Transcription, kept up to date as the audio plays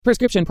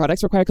Prescription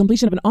products require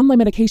completion of an online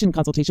medication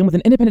consultation with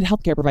an independent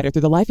healthcare provider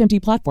through the LifeMD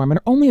platform and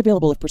are only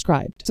available if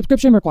prescribed.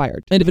 Subscription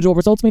required. Individual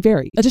results may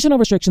vary. Additional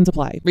restrictions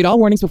apply. Read all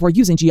warnings before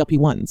using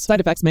GLP-1s.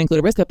 Side effects may include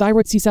a risk of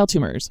thyroid C-cell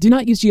tumors. Do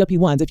not use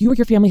GLP-1s if you or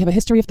your family have a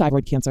history of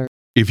thyroid cancer.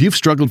 If you've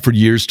struggled for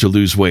years to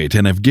lose weight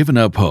and have given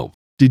up hope,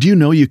 did you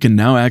know you can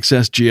now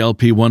access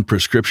GLP-1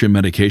 prescription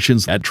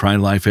medications at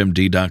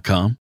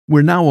TryLifeMD.com?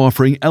 We're now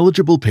offering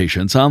eligible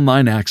patients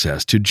online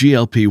access to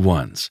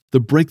GLP-1s, the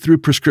breakthrough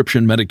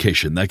prescription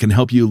medication that can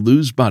help you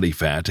lose body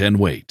fat and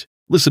weight.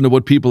 Listen to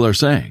what people are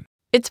saying.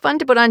 It's fun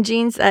to put on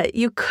jeans that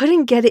you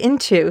couldn't get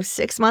into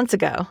 6 months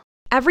ago.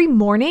 Every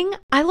morning,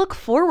 I look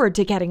forward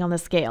to getting on the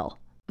scale.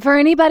 For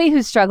anybody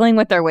who's struggling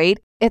with their weight,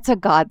 it's a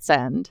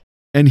godsend.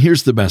 And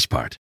here's the best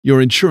part.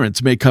 Your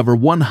insurance may cover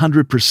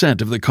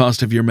 100% of the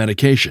cost of your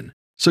medication.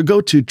 So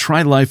go to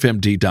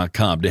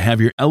TryLifeMD.com to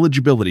have your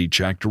eligibility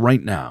checked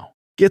right now.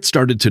 Get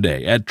started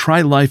today at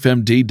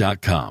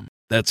TryLifeMD.com.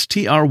 That's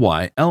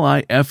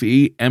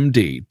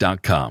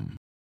TryLifeMD.com.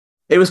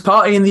 It was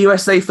party in the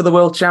USA for the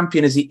world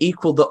champion as he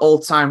equaled the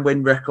all-time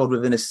win record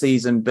within a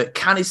season, but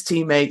can his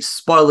teammates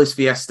spoil his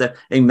fiesta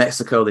in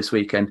Mexico this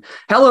weekend?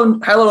 Hello, and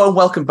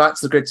welcome back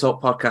to the Grid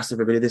Talk podcast,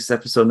 everybody. This is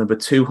episode number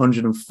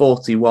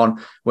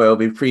 241, where we'll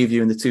be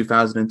previewing the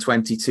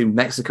 2022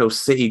 Mexico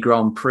City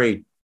Grand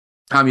Prix.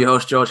 I'm your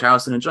host, George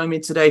Howson, and joining me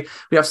today,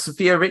 we have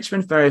Sophia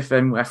Richmond for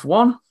FM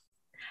F1.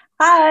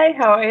 Hi,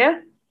 how are you?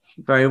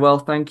 Very well,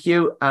 thank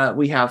you.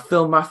 We have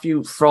Phil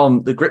Matthew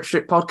from the Grip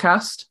Strip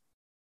podcast.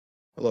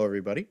 Hello,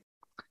 everybody.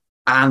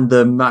 And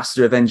the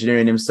master of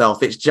engineering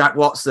himself, it's Jack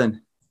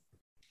Watson.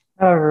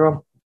 Hello, everyone.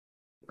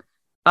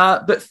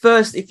 But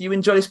first, if you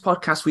enjoy this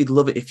podcast, we'd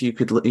love it if you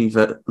could leave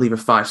a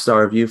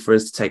 5-star review for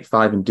us to take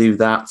 5 and do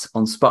that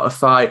on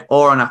Spotify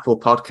or on Apple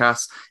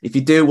Podcasts. If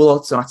you do, we'll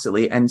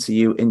automatically enter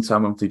you into our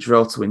monthly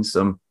draw to win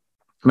some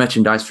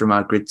merchandise from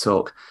our Grid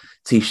Talk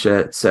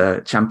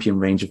T-shirt champion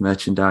range of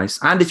merchandise.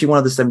 And if you're one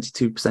of the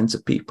 72%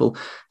 of people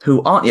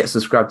who aren't yet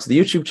subscribed to the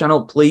YouTube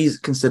channel, please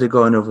consider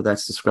going over there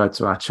to subscribe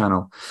to our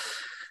channel.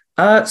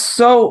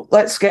 So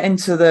let's get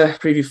into the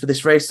preview for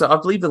this race. So I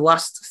believe the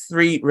last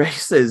 3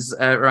 races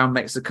around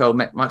Mexico,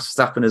 Max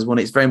Verstappen has won.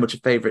 It's very much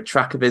a favourite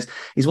track of his.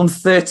 He's won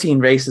 13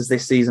 races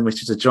this season,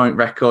 which is a joint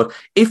record.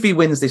 If he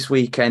wins this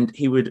weekend,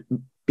 he would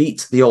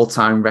beat the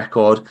all-time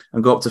record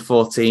and go up to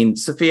 14.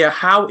 Sophia,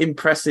 how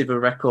impressive a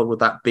record would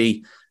that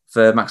be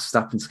for Max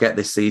Verstappen to get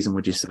this season,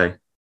 would you say?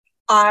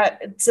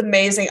 It's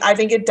amazing. I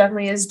think it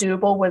definitely is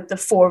doable with the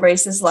 4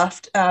 races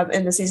left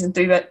in the season,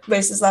 3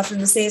 races left in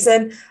the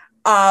season.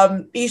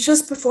 He's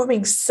just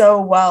performing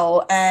so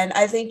well. And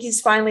I think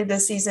he's finally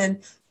this season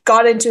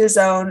got into his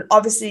own.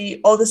 Obviously,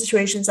 all the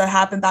situations that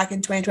happened back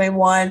in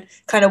 2021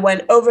 kind of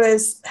went over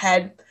his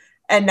head.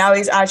 And now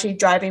he's actually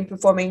driving,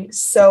 performing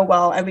so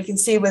well. And we can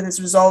see with his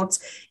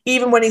results,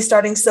 even when he's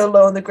starting so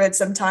low on the grid,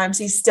 sometimes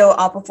he's still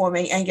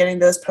outperforming and getting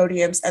those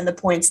podiums and the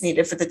points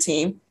needed for the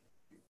team.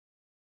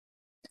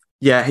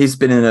 Yeah, he's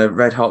been in a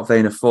red-hot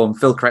vein of form.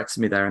 Phil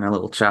corrected me there in a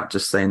little chat,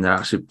 just saying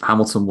that actually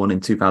Hamilton won in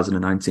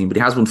 2019, but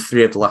he has won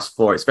 3 of the last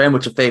 4. It's very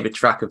much a favourite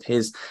track of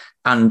his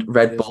and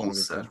Red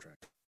Bull's,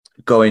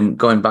 going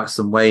back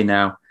some way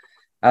now.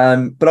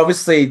 But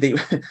obviously, the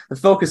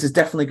focus is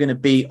definitely going to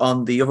be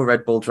on the other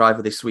Red Bull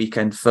driver this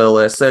weekend, Phil,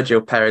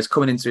 Sergio Perez,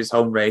 coming into his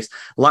home race.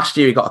 Last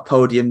year, he got a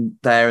podium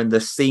there, and the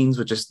scenes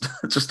were just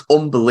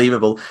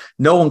unbelievable.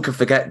 No one can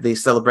forget the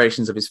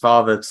celebrations of his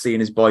father,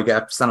 seeing his boy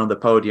stand on the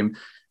podium.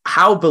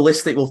 How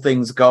ballistic will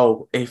things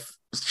go if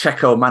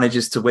Checo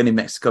manages to win in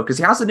Mexico? Because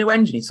he has a new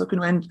engine. He took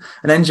an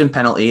engine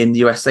penalty in the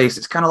USA, so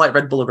it's kind of like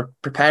Red Bull are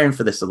preparing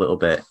for this a little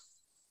bit.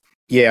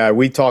 Yeah,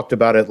 we talked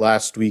about it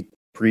last week,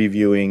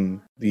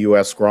 previewing the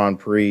U.S. Grand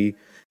Prix,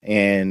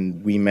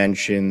 and we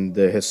mentioned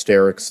the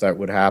hysterics that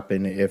would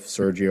happen if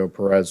Sergio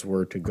Perez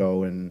were to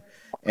go and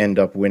end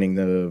up winning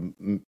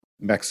the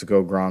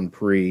Mexico Grand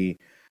Prix.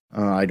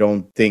 I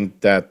don't think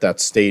that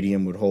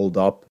stadium would hold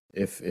up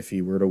if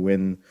he were to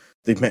win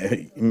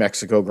the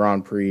Mexico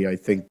Grand Prix. I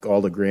think all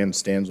the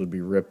grandstands would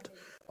be ripped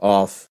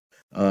off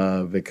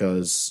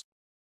because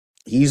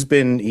he's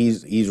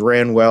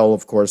ran well,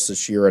 of course,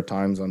 this year at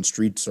times on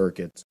street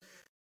circuits.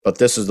 But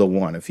this is the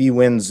one. If he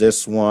wins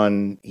this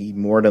one, he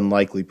more than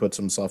likely puts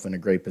himself in a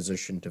great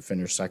position to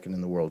finish second in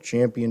the World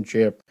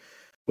Championship,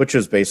 which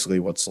is basically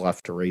what's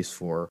left to race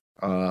for.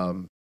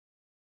 I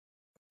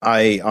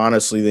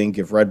honestly think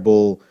if Red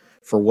Bull,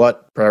 for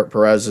what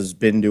Perez has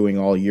been doing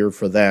all year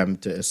for them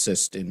to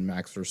assist in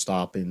Max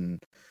Verstappen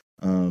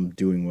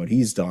doing what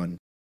he's done,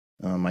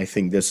 I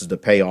think this is the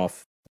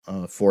payoff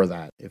for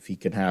that. If he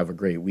can have a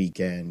great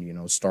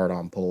weekend, start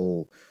on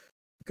pole,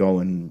 go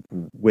and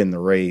win the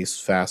race,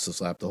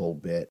 fastest lap, the whole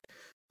bit.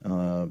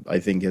 I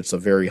think it's a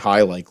very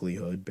high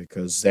likelihood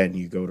because then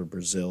you go to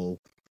Brazil,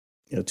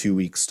 2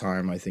 weeks'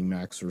 time. I think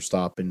Max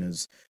Verstappen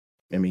is,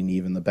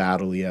 even the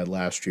battle he had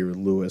last year with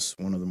Lewis,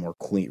 one of the more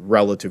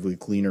relatively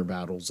cleaner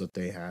battles that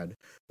they had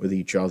with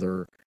each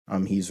other.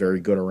 He's very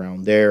good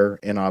around there.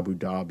 In Abu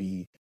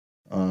Dhabi,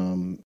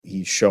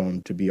 he's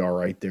shown to be all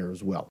right there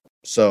as well.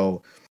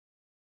 So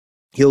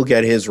he'll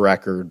get his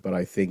record, but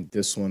I think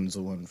this one's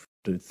the one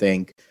to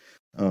thank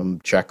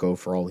Checo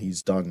for all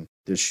he's done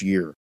this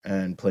year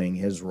and playing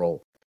his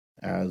role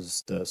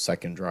as the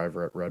second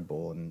driver at Red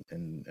Bull.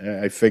 And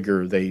I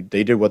figure they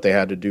did what they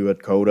had to do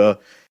at Coda,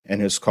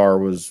 and his car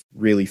was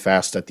really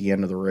fast at the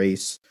end of the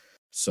race.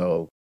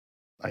 So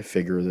I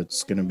figure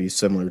it's going to be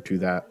similar to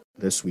that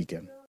this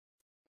weekend.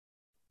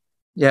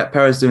 Yeah,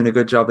 Perez doing a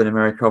good job in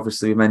America.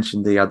 Obviously, we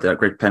mentioned he had that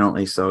grid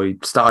penalty, so he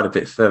started a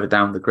bit further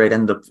down the grid,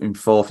 ended up in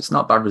fourth. It's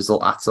not a bad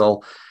result at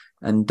all.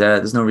 And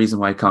there's no reason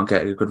why he can't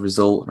get a good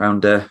result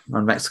around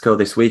Mexico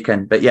this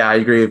weekend. But yeah, I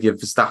agree with you.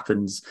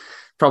 Verstappen's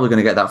probably going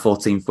to get that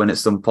 14th win at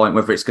some point,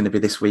 whether it's going to be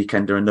this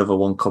weekend or another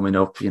one coming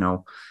up.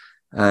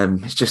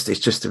 It's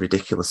just a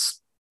ridiculous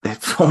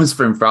performance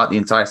for him throughout the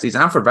entire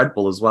season, and for Red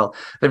Bull as well.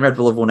 I think Red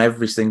Bull have won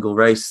every single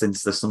race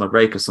since the summer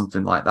break or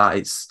something like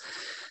that.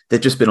 They've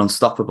just been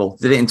unstoppable.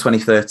 They did it in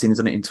 2013,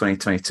 done it in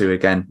 2022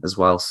 again as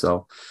well.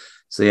 So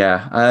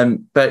yeah.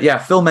 But yeah,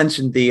 Phil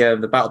mentioned the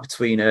battle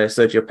between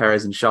Sergio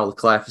Perez and Charles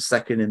Leclerc for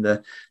second in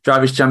the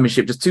Drivers'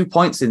 Championship. Just 2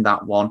 points in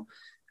that one.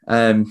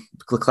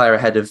 Leclerc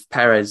ahead of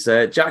Perez.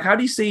 Jack, how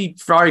do you see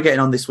Ferrari getting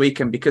on this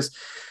weekend? Because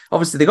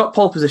obviously they got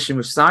pole position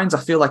with Sainz. I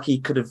feel like he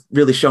could have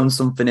really shown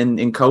something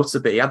in Coda,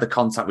 but he had the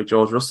contact with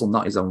George Russell,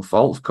 not his own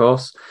fault, of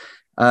course.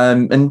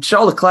 And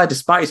Charles Leclerc,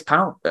 despite his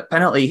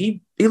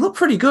penalty, he looked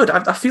pretty good.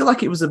 I feel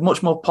like it was a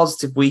much more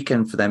positive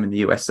weekend for them in the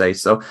USA.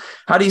 So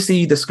how do you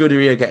see the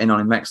Scuderia getting on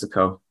in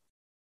Mexico?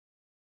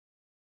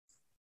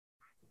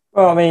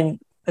 Well, I mean,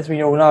 as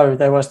we all know,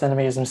 their worst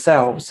enemy is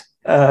themselves.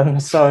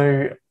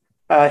 So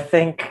I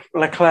think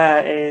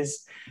Leclerc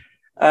is...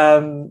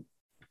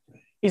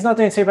 he's not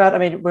doing too bad. I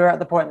mean, we're at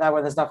the point now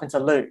where there's nothing to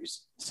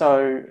lose.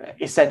 So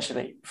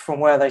essentially, from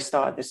where they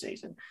started this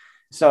season.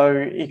 So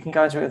you can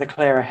go into it with a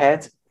clear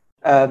head.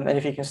 And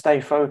if he can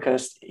stay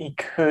focused, he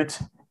could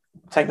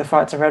take the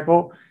fight to Red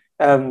Bull.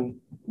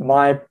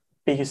 My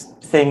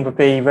biggest thing would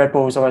be Red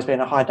Bull's always been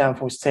a high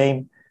downforce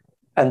team,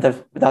 and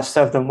that's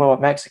served them well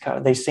at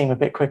Mexico. They seem a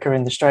bit quicker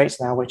in the straights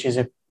now, which is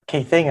a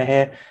key thing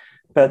here,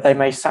 but they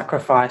may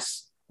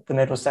sacrifice the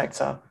middle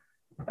sector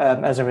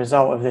as a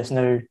result of this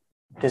new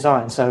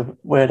design. So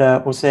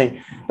we'll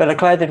see. But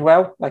Leclerc did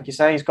well, like you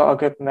say. He's got a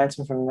good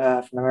momentum from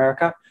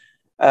America,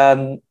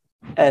 and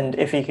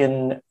if he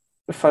can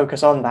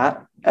focus on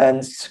that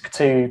and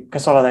to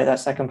consolidate that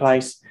second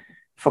place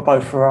for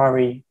both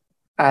Ferrari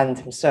and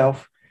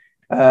himself,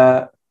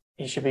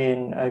 he should be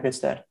in a good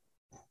stead.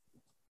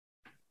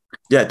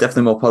 Yeah,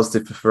 definitely more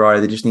positive for Ferrari.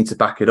 They just need to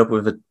back it up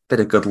with a bit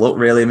of good luck,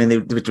 really. I mean, they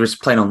were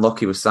just plain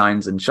unlucky with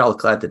Sainz, and Charles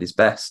Leclerc did his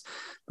best.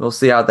 We'll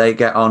see how they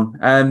get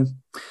on.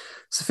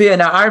 Sophia,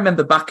 now I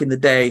remember back in the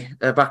day,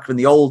 back in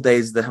the old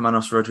days of the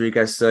Hermanos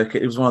Rodriguez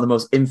circuit, it was one of the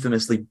most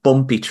infamously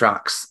bumpy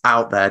tracks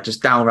out there,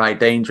 just downright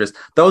dangerous.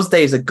 Those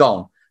days are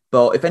gone.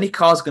 But if any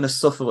car's going to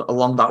suffer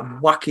along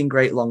that whacking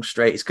great long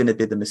straight, it's going to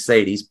be the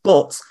Mercedes.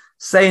 But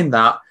saying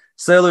that,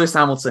 Sir Lewis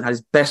Hamilton had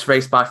his best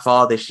race by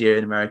far this year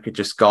in America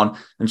just gone,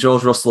 and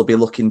George Russell will be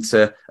looking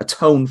to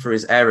atone for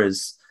his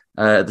errors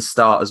at the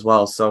start as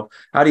well. So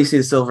how do you see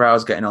the Silver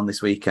Hours getting on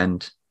this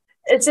weekend?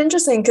 It's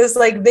interesting because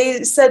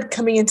they said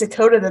coming into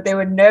Coda that they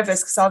were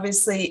nervous because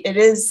obviously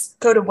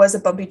Coda was a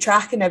bumpy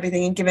track and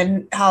everything, and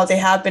given how they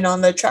have been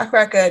on the track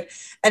record,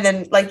 and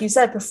then like you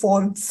said,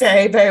 performed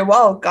very, very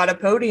well, got a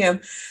podium.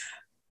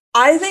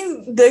 I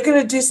think they're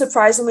going to do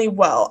surprisingly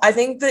well. I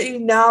think that you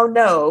now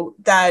know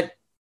that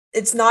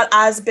it's not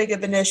as big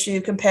of an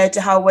issue compared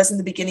to how it was in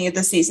the beginning of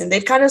the season.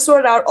 They've kind of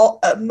sorted out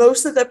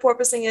most of the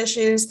porpoising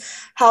issues,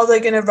 how they're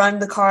going to run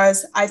the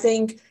cars.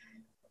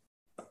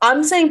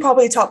 I'm saying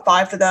probably top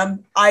 5 for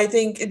them. I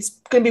think it's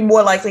going to be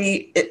more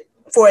likely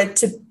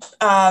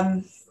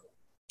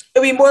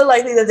it'll be more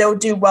likely that they'll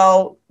do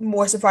well,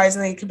 more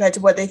surprisingly, compared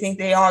to what they think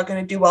they are going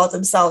to do well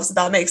themselves, if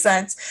that makes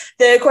sense.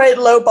 They're quite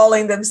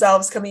lowballing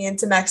themselves coming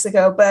into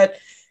Mexico, but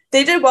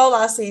they did well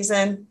last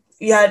season.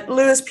 You had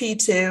Lewis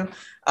P2,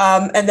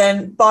 and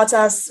then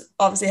Bottas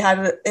obviously had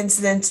an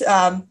incident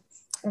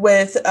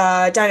with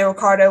Daniel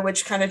Ricciardo,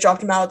 which kind of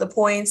dropped him out of the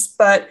points,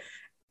 but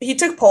he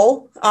took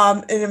pole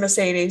in a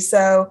Mercedes.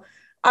 So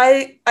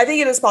I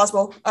think it is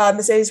possible.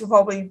 Mercedes will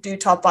probably do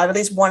top 5. At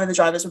least one of the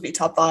drivers will be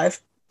top 5.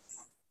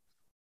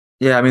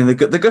 Yeah, I mean, the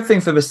good thing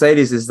for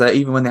Mercedes is that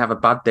even when they have a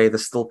bad day, they're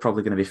still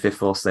probably going to be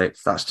 5th or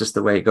 6th. That's just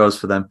the way it goes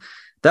for them.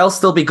 They'll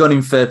still be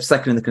gunning for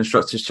second in the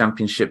Constructors'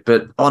 Championship,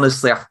 but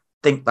honestly, I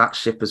think that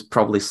ship has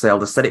probably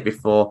sailed. I said it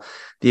before,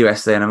 the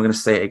USA, and I'm going to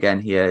say it again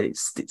here.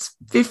 It's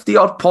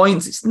 50-odd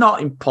points. It's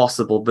not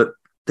impossible, but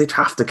they'd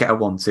have to get a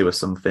 1-2 or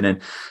something.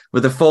 And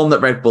with the form that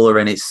Red Bull are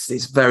in,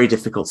 it's very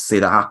difficult to see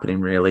that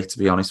happening, really, to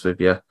be honest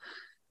with you.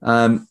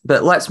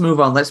 But let's move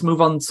on. Let's move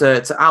on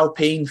to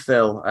Alpine,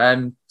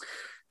 Phil.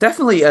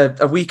 Definitely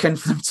a weekend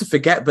for them to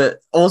forget,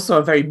 but also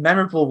a very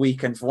memorable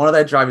weekend for one of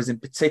their drivers in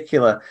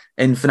particular,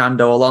 in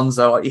Fernando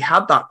Alonso. He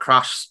had that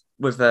crash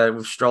with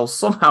Stroll,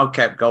 somehow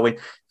kept going,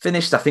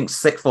 finished, I think,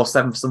 6th or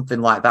 7th, something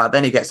like that.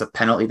 Then he gets a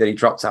penalty that he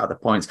drops out of the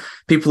points.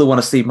 People who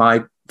want to see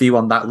my view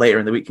on that later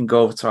in the week can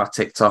go over to our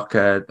TikTok,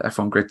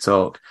 F1 Grid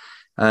Talk.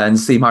 and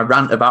see my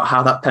rant about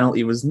how that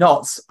penalty was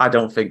not, I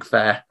don't think,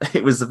 fair.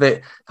 It was a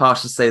bit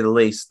harsh to say the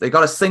least. They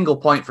got a single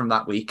point from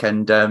that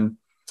weekend,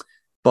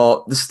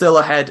 but they're still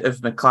ahead of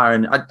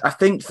McLaren. I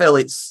think, Phil,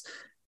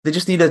 they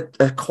just need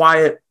a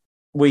quiet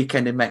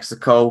weekend in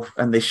Mexico,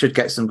 and they should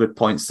get some good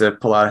points to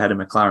pull out ahead of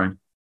McLaren.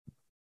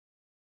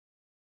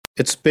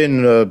 It's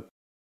been a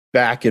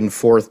back and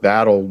forth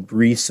battle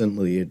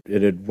recently.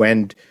 It had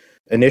went,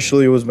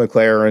 initially it was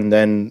McLaren,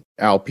 then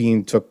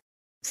Alpine took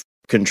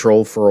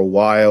control for a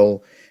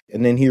while,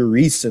 and then here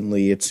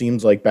recently it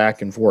seems like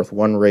back and forth.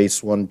 One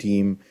race, one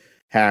team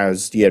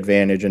has the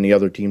advantage and the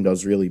other team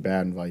does really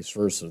bad, and vice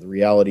versa. The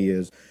reality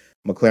is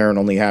McLaren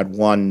only had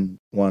one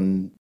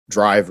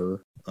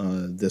driver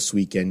this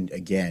weekend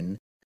again,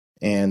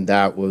 and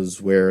that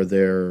was where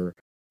they're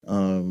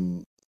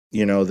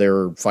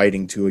they're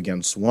fighting 2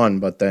 against 1,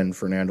 but then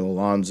Fernando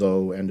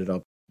Alonso ended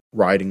up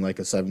riding like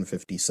a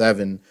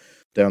 757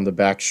 down the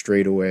back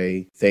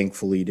straightaway.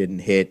 Thankfully didn't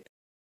hit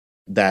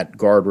that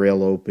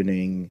guardrail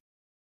opening.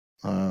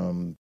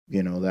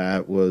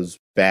 That was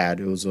bad.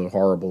 It was a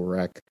horrible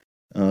wreck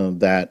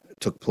that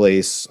took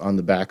place on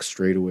the back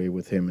straightaway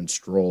with him and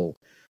Stroll.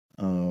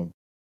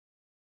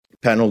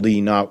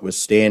 Penalty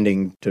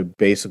notwithstanding, to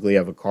basically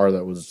have a car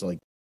that was like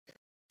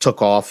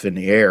took off in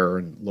the air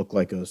and looked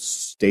like a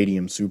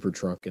stadium super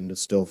truck, and to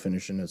still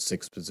finish in a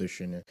 6th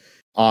position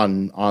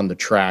on the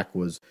track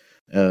was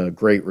a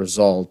great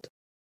result.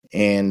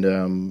 And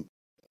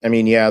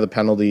the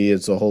penalty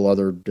is a whole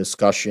other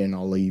discussion.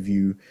 I'll leave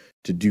you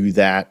to do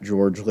that,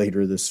 George,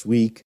 later this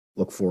week.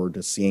 Look forward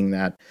to seeing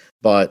that.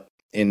 But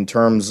in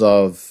terms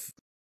of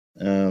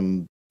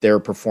their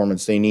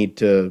performance, they need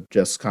to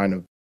just kind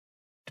of,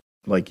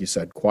 like you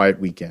said, quiet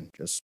weekend.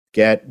 Just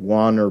get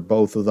one or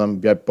both of them,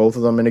 get both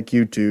of them in a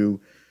Q2,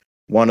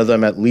 one of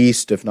them at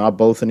least, if not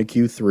both in a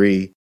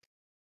Q3.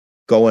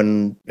 Go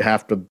and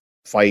have to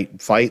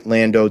fight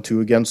Lando 2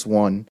 against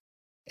 1,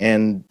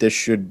 and they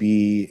should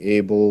be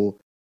able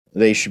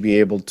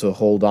to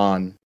hold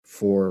on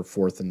for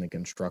 4th in the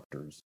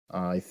constructors.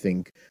 I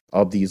think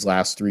of these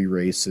last 3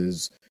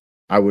 races,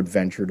 I would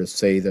venture to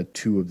say that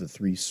 2 of the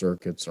 3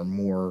 circuits are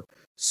more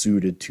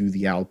suited to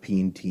the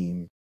Alpine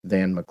team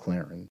than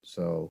McLaren.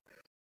 So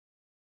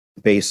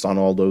based on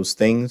all those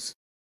things,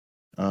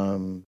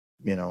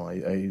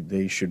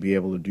 they should be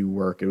able to do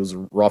work. It was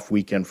a rough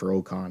weekend for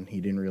Ocon. He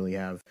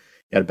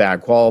had a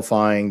bad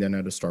qualifying, then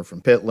had to start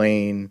from pit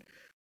lane,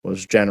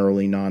 was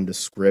generally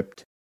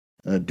nondescript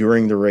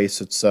during the race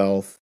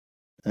itself.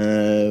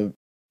 But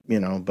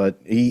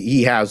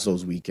he has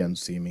those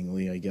weekends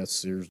seemingly. I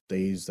guess there's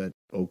days that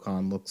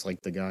Ocon looks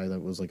like the guy that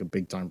was like a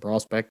big time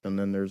prospect, and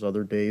then there's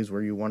other days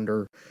where you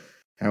wonder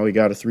how he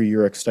got a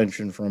 3-year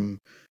extension from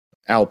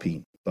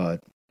Alpine. But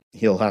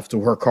he'll have to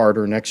work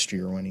harder next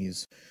year when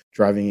he's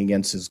driving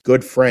against his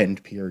good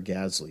friend Pierre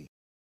Gasly.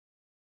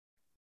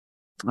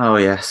 Oh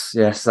yes.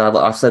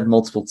 I've said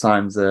multiple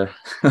times. I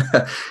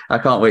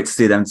can't wait to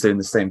see them 2 in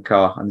the same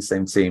car and the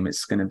same team.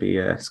 It's going to be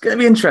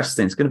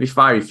interesting. It's going to be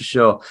fiery for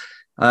sure.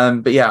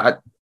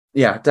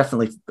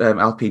 Definitely.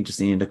 Alpine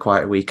just needed a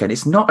quieter weekend.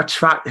 It's not a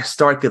track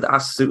historically that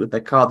has suited their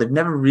car. They've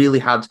never really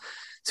had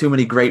too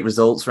many great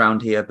results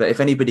around here. But if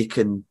anybody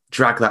can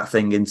drag that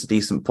thing into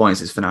decent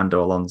points, it's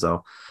Fernando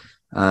Alonso.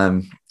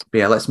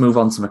 Let's move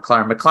on to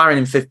McLaren. McLaren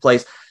in 5th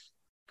place.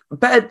 A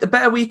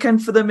better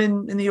weekend for them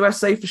in the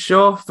USA for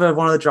sure. For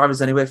one of the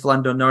drivers anyway, for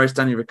Lando Norris.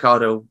 Daniel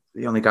Ricciardo,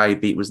 the only guy he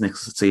beat was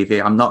Nicholas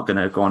Latifi. I'm not going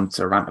to go on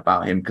to rant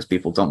about him because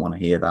people don't want to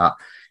hear that.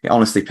 It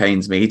honestly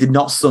pains me. He did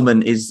not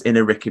summon his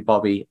inner Ricky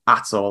Bobby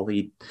at all.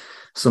 He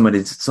summoned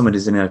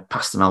his inner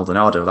Pastor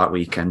Maldonado that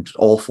weekend.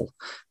 Awful.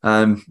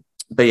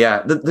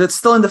 They're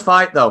still in the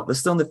fight though. They're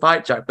still in the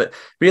fight, Jack. But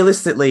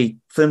realistically,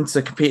 for them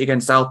to compete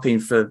against Alpine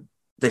for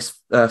this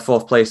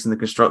 4th place in the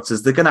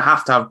constructors, they're going to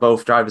have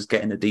both drivers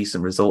getting a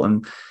decent result,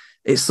 and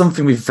it's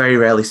something we've very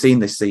rarely seen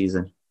this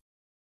season.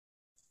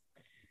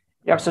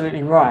 You're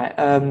absolutely right.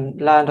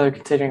 Lando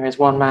continuing his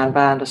one-man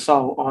band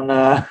assault on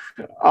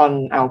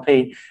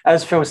Alpine.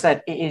 As Phil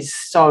said, it is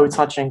so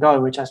touch and go,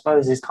 which I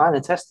suppose is kind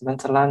of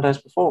testament to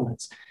Lando's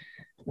performance.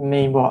 I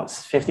mean,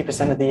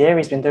 50% of the year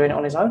he's been doing it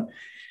on his own.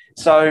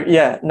 So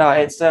yeah, no,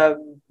 it's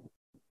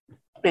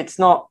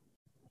not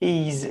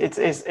easy.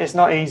 It's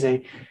not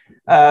easy.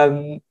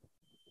 It'll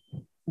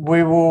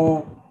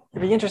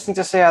be interesting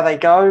to see how they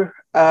go.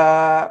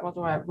 What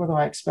do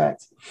I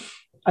expect?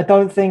 I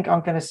don't think I'm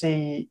going to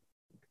see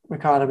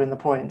Ricciardo in the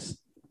points,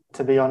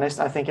 to be honest.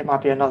 I think it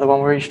might be another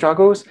one where he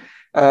struggles.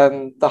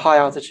 The high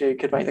altitude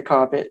could make the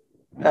car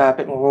a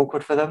bit more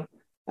awkward for them.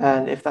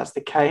 And if that's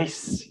the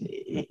case,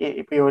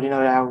 we already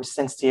know how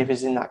sensitive it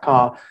is in that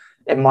car.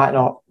 It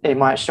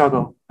might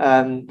struggle.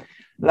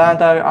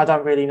 Lando, I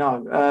don't really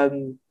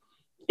know.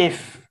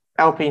 If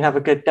Alpine have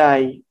a good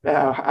day,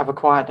 have a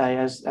quiet day,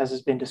 as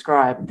has been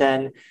described,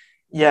 then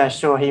yeah,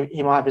 sure,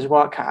 he might have his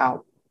work cut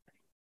out.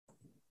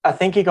 I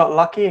think he got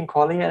lucky in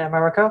quali in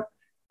America.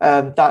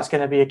 That's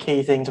going to be a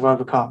key thing to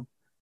overcome.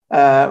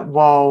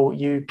 While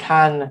you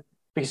can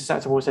be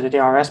susceptible to the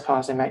DRS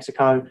pass in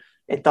Mexico,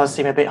 it does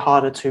seem a bit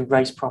harder to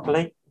race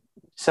properly.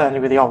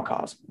 certainly with the old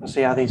cars. We'll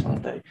see how these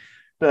ones do.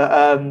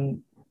 But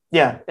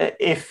yeah,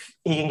 if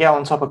he can get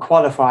on top of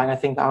qualifying, I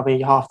think that'll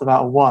be half the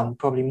battle won,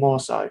 probably more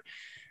so.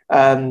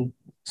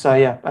 So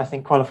yeah, I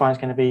think qualifying is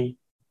going to be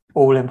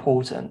all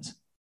important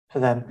for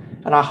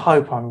them. And I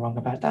hope I'm wrong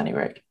about Danny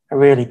Rick. I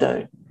really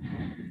do.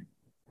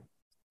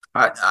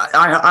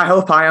 I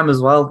hope I am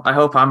as well. I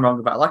hope I'm wrong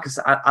about it. Like I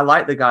said, I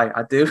like the guy.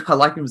 I do. I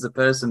like him as a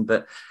person,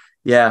 but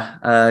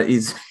yeah,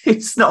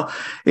 he's not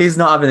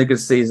having a good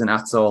season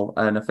at all.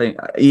 And I think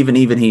even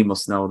he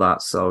must know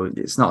that. So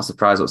it's not a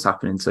surprise what's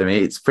happening to him.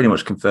 It's pretty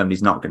much confirmed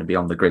he's not going to be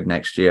on the grid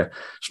next year.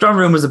 Strong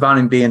rumours about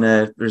him being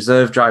a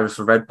reserve driver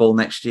for Red Bull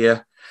next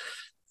year.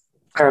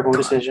 Terrible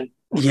decision.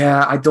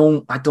 Yeah, I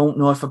don't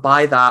know if I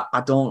buy that.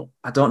 I don't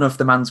know if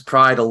the man's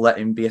pride will let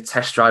him be a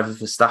test driver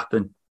for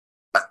Verstappen.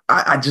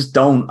 I just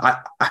don't.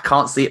 I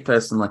can't see it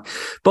personally.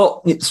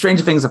 But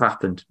stranger things have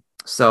happened.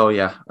 So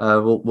yeah,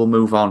 we'll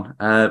move on.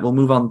 We'll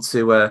move on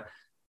to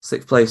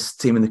sixth place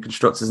team in the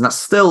constructors, and that's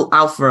still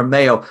Alfa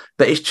Romeo.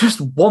 But it's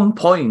just 1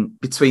 point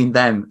between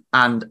them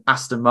and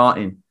Aston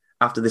Martin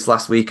after this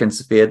last weekend.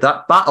 Sophia,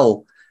 that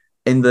battle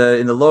in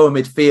the lower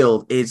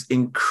midfield is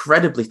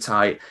incredibly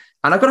tight,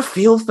 and I've got a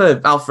feel for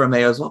Alfa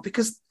Romeo as well,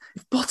 because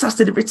if Bottas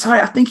didn't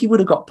retire, I think he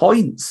would have got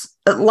points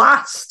at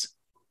last.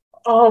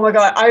 Oh my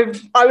God.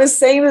 I was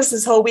saying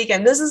this whole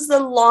weekend. This is the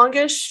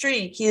longest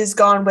streak he has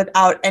gone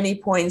without any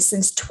points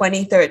since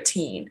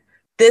 2013.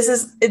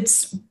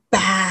 It's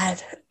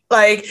bad.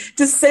 Like,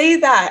 to say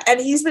that.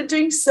 And he's been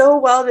doing so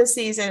well this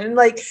season. And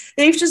like,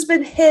 they've just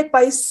been hit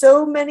by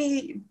so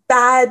many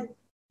bad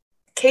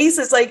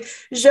cases. Like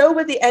Zhou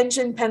with the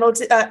engine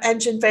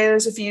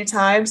failures a few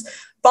times.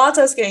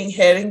 Bottas getting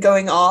hit and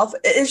going off.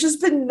 It's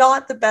just been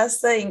not the best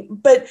thing.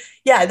 But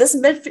yeah, this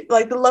midfield,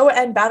 like the lower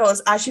end battle,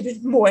 has actually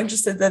been more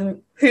interested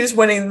than who's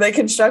winning the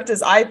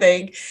constructors, I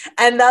think.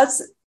 And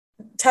that's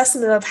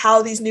testament of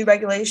how these new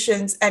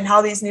regulations and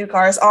how these new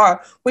cars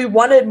are. We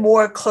wanted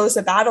more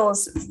closer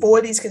battles for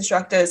these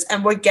constructors,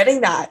 and we're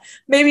getting that.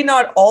 Maybe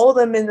not all of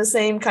them in the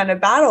same kind of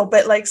battle,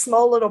 but like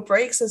small little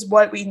breaks is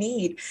what we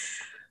need.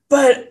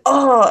 But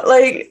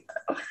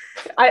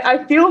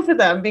I feel for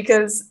them,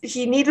 because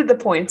he needed the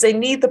points. They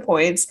need the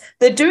points.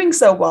 They're doing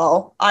so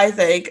well, I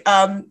think.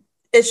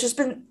 It's just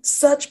been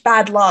such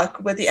bad luck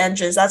with the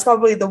engines. That's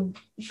probably the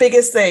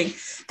biggest thing.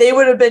 They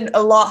would have been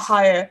a lot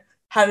higher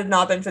had it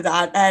not been for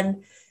that.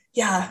 And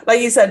yeah,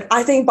 like you said,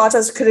 I think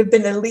Bottas could have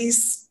been at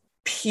least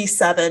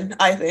P7,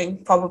 I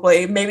think,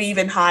 probably, maybe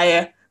even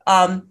higher.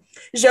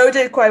 Zhou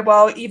did quite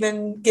well,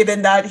 even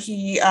given that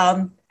he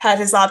had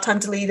his lap time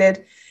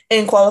deleted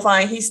in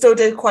qualifying. He still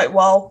did quite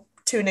well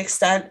to an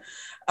extent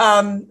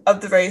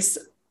of the race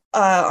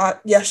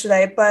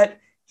yesterday. But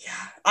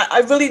yeah,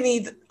 I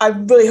really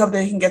hope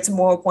that he can get some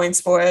more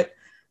points for it.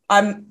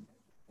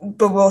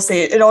 But we'll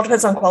see. It all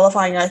depends on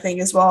qualifying, I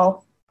think, as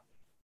well.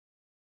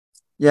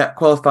 Yeah,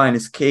 qualifying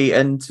is key.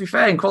 And to be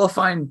fair, in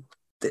qualifying,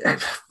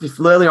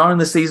 early on in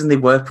the season, they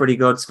were pretty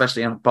good,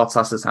 especially on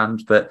Bottas's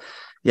hand. But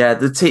yeah,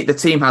 the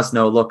team has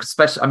no luck,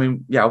 especially, I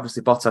mean, yeah,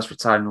 obviously Bottas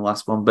retired in the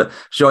last one, but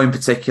Zhou in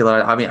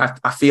particular, I mean,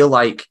 I feel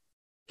like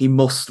he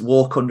must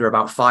walk under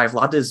about 5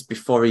 ladders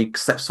before he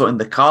steps foot in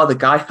the car. The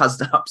guy has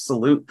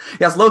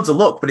he has loads of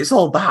luck, but it's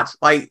all bad.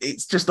 Like,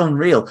 it's just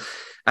unreal.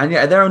 And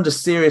yeah, they're under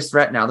serious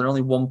threat now. They're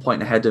only 1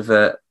 point ahead of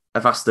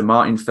Aston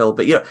Martin, Phil.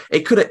 But, you know,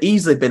 it could have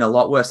easily been a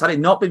lot worse. Had it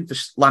not been for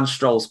Lance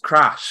Stroll's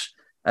crash,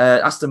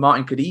 Aston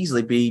Martin could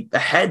easily be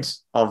ahead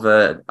of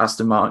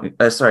Alfa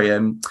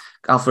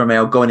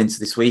Romeo going into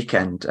this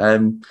weekend.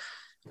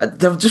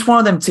 They're just one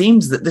of them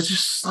teams that they're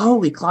just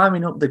slowly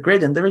climbing up the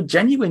grid, and they're a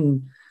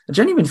genuine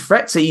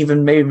threat to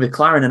even maybe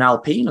McLaren and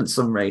Alpine in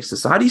some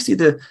races. So how do you see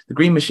the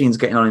Green Machines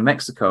getting on in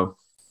Mexico?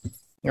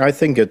 I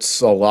think it's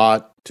a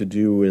lot to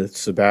do with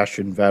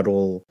Sebastian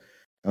Vettel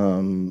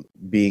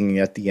being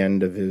at the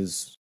end of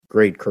his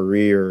great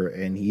career,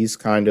 and he's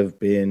kind of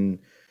been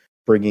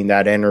bringing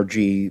that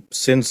energy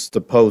since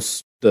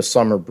the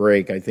summer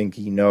break. I think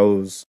he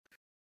knows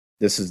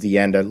this is the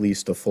end, at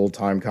least of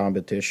full-time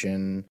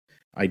competition.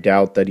 I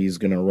doubt that he's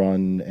going to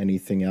run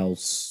anything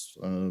else,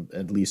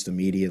 at least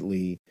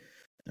immediately.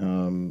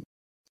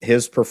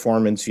 His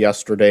performance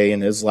yesterday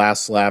in his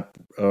last lap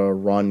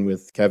run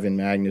with Kevin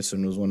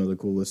Magnussen was one of the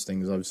coolest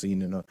things I've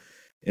seen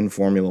in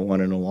Formula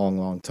One in a long,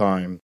 long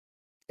time.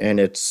 And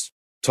it's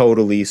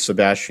totally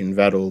Sebastian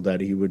Vettel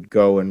that he would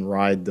go and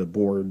ride the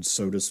boards,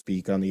 so to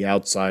speak, on the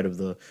outside of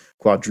the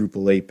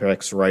quadruple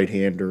apex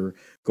right-hander,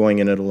 going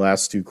into the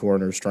last 2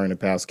 corners, trying to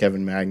pass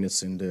Kevin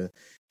Magnussen to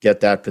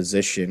get that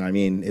position. I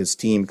mean, his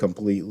team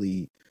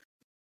completely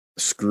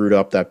screwed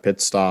up that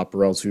pit stop,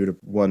 or else he would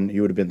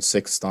have been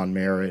 6th on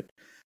merit.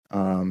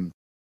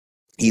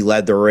 He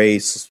led the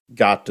race,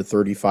 got to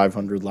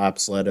 3,500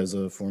 laps led as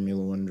a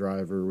Formula One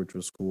driver, which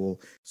was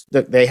cool.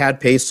 They had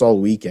pace all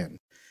weekend.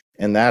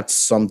 And that's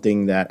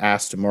something that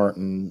Aston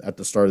Martin at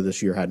the start of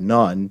this year had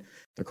none.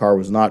 The car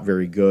was not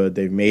very good.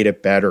 They've made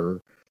it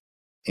better.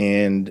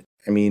 And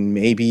I mean,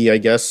 maybe, I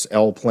guess,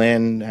 L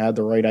Plan had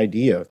the right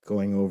idea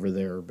going over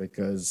there,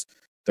 because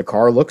the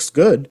car looks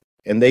good.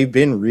 And they've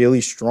been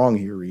really strong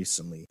here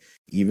recently.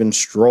 Even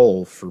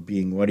Stroll, for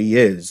being what he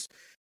is,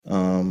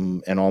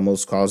 and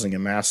almost causing a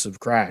massive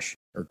crash,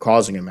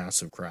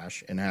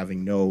 and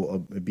having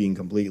being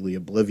completely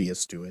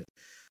oblivious to it.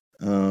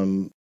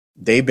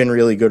 They've been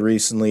really good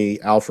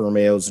recently. Alfa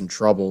Romeo's in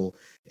trouble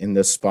in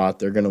this spot.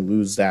 They're going to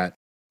lose that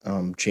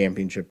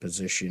championship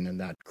position and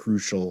that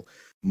crucial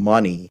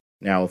money.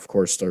 Now, of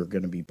course, they're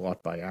going to be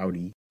bought by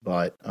Audi,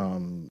 but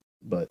in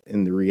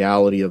the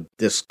reality of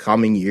this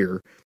coming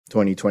year,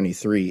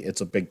 2023,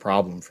 it's a big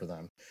problem for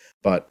them.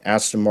 But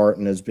Aston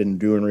Martin has been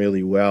doing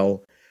really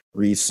well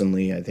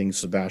recently. I think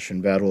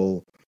Sebastian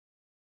Vettel,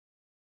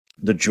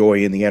 the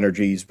joy and the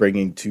energy he's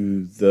bringing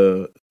to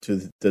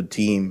the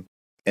team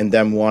and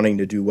them wanting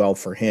to do well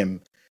for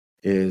him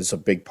is a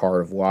big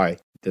part of why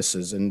this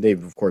is. And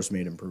they've, of course,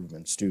 made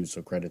improvements too.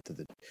 So credit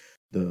to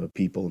the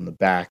people in the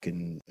back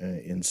and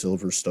in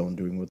Silverstone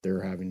doing what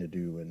they're having to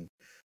do.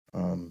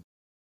 And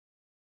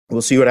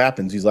we'll see what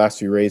happens these last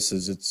few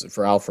races. It's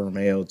for Alfa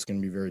Romeo. It's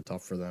going to be very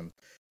tough for them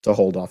to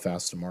hold off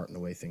Aston Martin the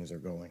way things are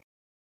going.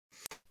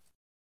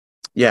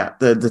 Yeah,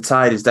 the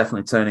tide is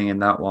definitely turning in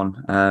that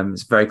one.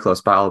 It's a very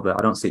close battle, but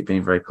I don't see it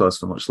being very close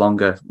for much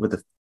longer with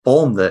the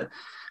form that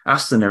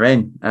Aston are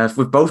in.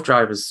 With both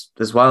drivers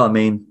as well. I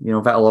mean,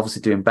 Vettel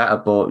obviously doing better,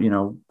 but,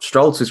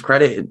 Stroll, to his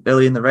credit,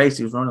 early in the race,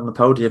 he was running on the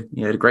podium.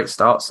 He had a great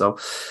start. So,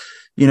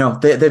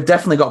 they've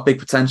definitely got big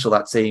potential,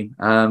 that team.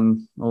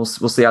 We'll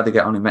see how they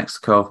get on in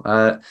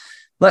Mexico.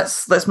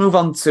 Let's move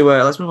on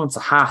to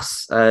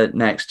Haas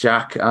next,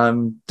 Jack.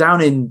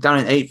 Down in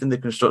eighth in the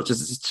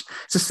constructors.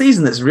 It's a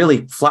season that's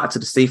really flat to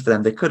the sea for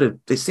them.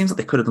 It seems like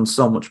they could have done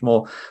so much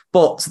more.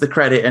 But to the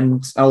credit,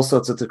 and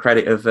also to the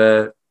credit of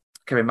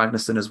Kevin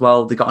Magnussen as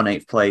well, they got an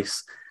 8th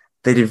place.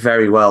 They did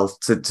very well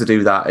to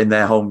do that in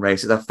their home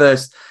race.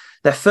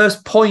 Their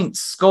first points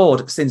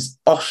scored since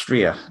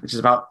Austria, which is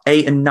about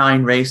 8 and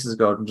 9 races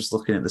ago. I'm just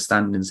looking at the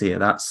standings here.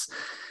 That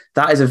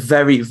is a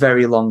very,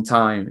 very long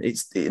time.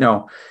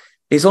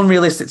 It's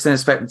unrealistic to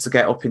expect them to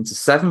get up into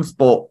 7th,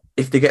 but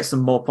if they get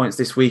some more points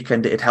this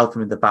weekend, it'd help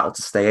them in the battle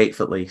to stay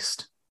 8th at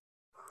least.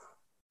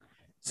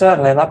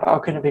 Certainly, that battle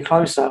couldn't be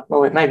closer.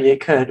 Well, maybe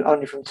it could,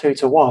 only from 2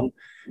 to 1.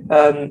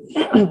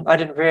 I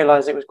didn't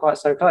realise it was quite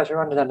so close.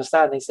 You're under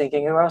understanding,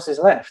 thinking, who else is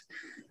left?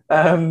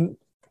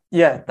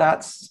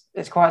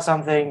 It's quite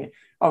something.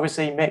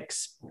 Obviously,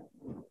 Mick's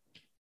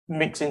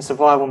in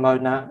survival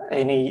mode now,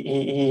 and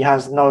he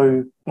has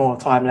no more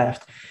time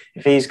left.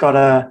 If he's got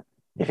a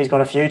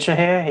future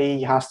here,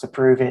 he has to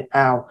prove it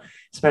now,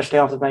 especially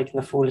after making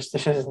the foolish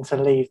decision to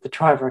leave the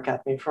driver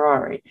academy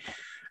Ferrari.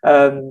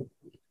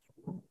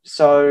 It's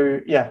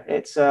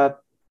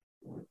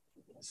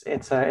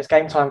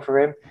game time for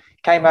him.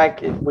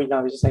 K-Mag, we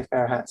know, is a safe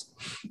pair of hands.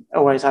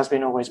 Always has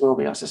been, always will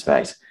be, I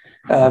suspect.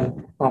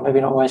 Well,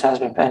 maybe not always has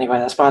been, but anyway,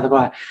 that's by the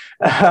by.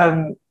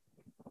 With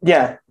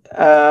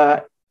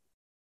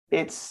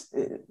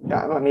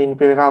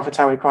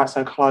AlphaTauri quite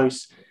so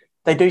close,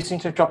 they do seem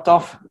to have dropped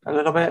off a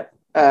little bit.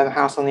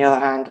 Haas, on the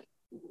other hand,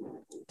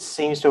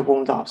 seems to have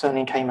warmed up,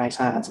 certainly in K-Mag's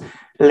hands,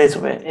 a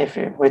little bit, if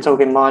we're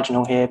talking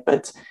marginal here.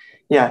 But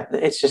yeah,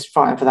 it's just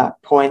fighting for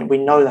that point. We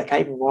know they're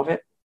capable of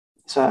it,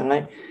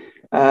 certainly.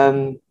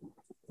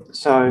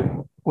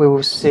 So we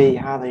will see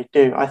how they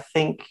do. I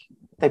think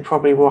they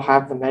probably will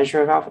have the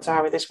measure of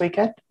AlphaTauri this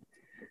weekend.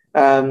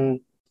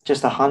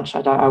 Just a hunch.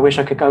 I wish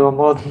I could go on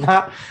more than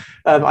that.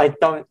 I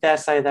don't dare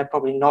say they've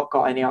probably not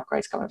got any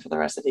upgrades coming for the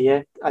rest of the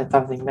year. I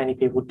don't think many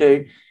people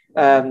do.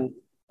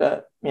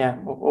 But yeah,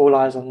 all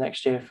eyes on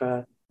next year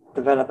for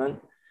development.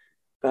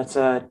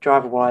 But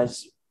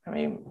driver-wise,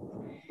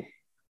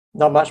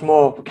 not much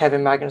more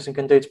Kevin Magnussen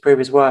can do to prove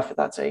his worth at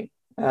that team.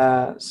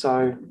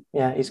 So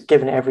yeah, he's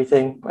given it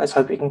everything. Let's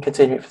hope he can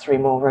continue it for 3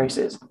 more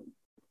races.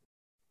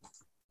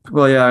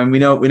 Well, yeah, and we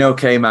know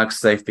K-Mag's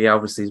safe, but he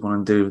obviously is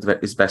wanting to do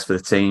his best for the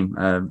team.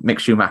 Mick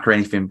Schumacher,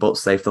 anything but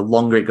safe. The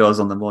longer it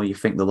goes on, the more you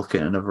think they're looking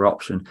at another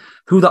option.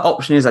 Who that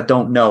option is, I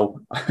don't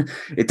know.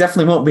 It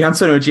definitely won't be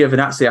Antonio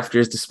Giovinazzi after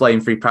his display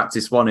in free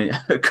practice 1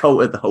 at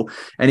COTA, though.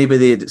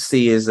 Anybody that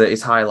see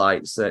his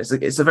highlights,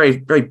 it's a very,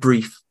 very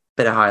brief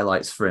bit of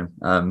highlights for him.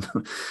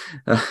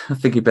 I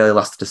think he barely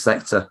lasted a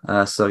sector.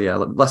 So yeah,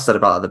 less said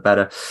about that, the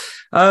better.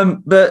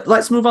 But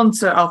let's move on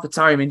to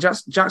AlphaTauri.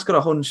 Jack's got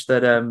a hunch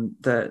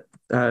that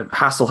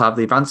Haas will have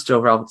the advantage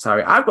over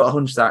AlphaTauri. I've got a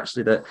hunch that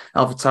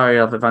AlphaTauri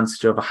have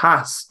advantage over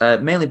Haas,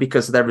 mainly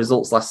because of their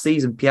results last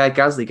season. Pierre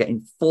Gasly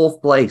getting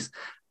 4th place,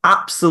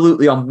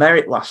 absolutely on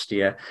merit last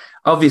year.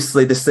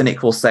 Obviously, the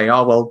cynic will say,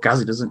 "Oh well,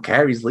 Gasly doesn't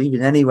care; he's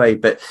leaving anyway."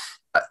 But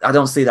I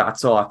don't see that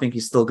at all. I think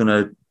he's still going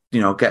to,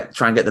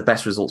 try and get the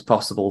best results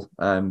possible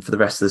for the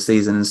rest of the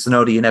season. And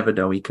Tsunoda, you never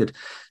know; he could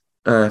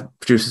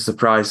produce a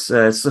surprise.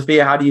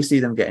 Sophia, how do you see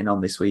them getting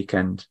on this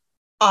weekend?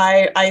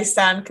 I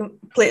stand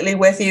completely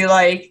with you.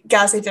 Like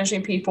Gasly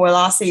finishing P4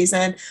 last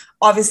season.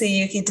 Obviously,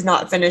 Yuki did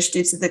not finish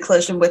due to the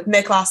collision with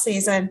Mick last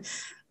season.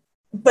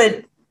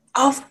 But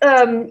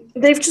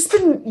they've just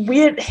been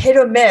weird hit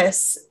or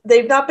miss.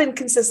 They've not been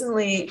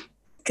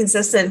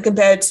consistent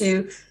compared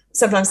to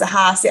sometimes the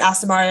Haas, the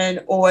Aston Martin,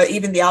 or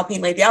even the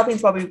Alpine. Like the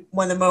Alpine's probably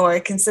one of the more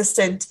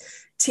consistent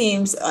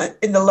teams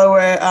in the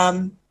lower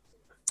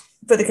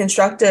for the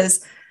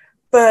constructors.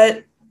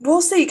 But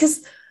we'll see,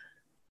 because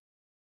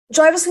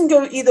drivers can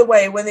go either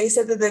way. When they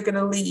said that they're going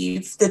to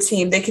leave the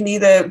team, they can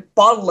either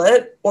bottle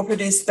it or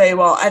produce very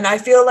well. And I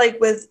feel like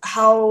with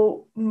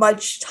how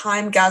much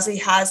time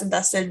Gasly has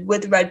invested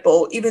with Red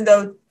Bull, even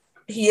though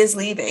he is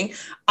leaving,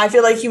 I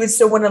feel like he would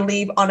still want to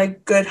leave on a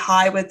good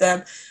high with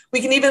them. We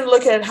can even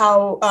look at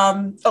how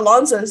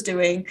Alonso is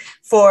doing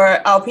for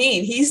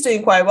Alpine. He's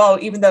doing quite well,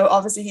 even though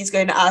obviously he's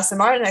going to Aston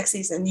Martin next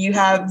season. You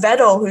have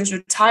Vettel, who's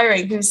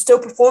retiring, who's still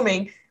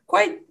performing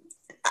quite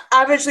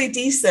averagely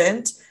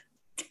decent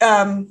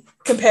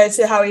compared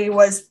to how he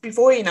was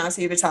before he announced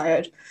he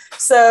retired.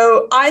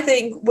 So I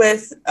think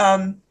with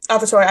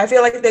AlphaTauri, I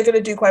feel like they're going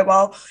to do quite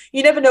well.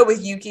 You never know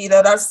with Yuki,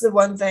 though. That's the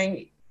one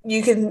thing.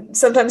 You can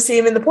sometimes see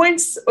him in the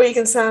points, or you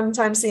can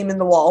sometimes see him in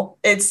the wall.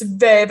 It's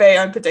very, very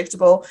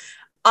unpredictable.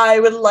 I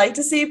would like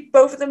to see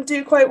both of them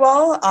do quite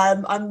well.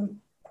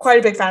 I'm quite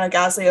a big fan of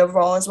Gasly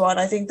overall as well, and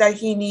I think that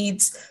he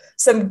needs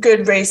some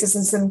good races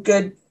and some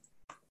good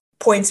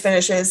points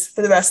finishes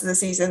for the rest of the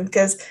season,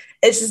 because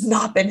it's just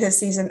not been his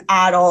season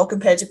at all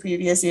compared to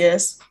previous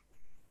years.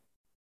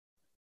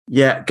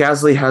 Yeah,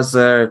 Gasly has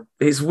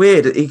it's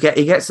weird. He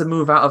gets a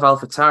move out of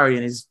AlphaTauri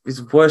in his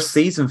worst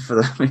season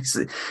for them.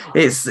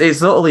 It's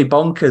utterly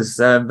bonkers.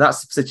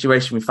 That's the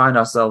situation we find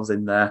ourselves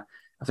in there.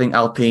 I think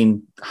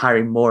Alpine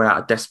hiring more out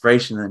of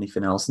desperation than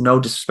anything else. No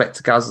disrespect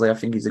to Gasly, I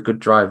think he's a good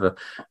driver,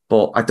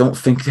 but I don't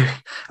think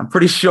I'm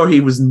pretty sure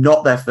he was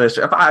not their first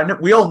choice.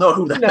 We all know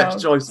who their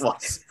first choice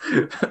was.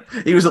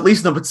 He was at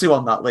least number 2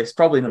 on that list,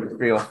 probably number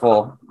 3 or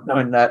 4,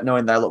 knowing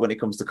their look when it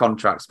comes to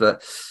contracts.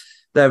 But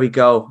there we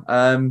go.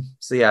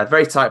 So yeah,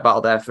 very tight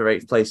battle there for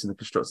 8th place in the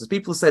constructors.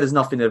 People say there's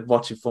nothing to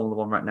watch in Formula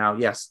One right now.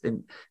 Yes,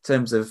 in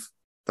terms of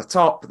the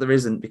top, there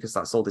isn't, because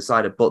that's all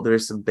decided, but there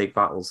is some big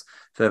battles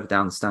further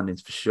down the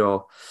standings for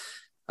sure.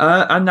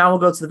 And now we'll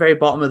go to the very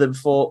bottom of them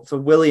for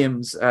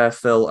Williams,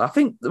 Phil. I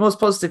think the most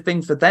positive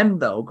thing for them,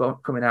 though,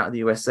 coming out of the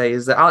USA,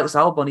 is that Alex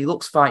Albon, he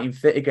looks fighting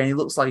fit again. He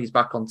looks like he's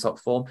back on top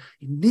form.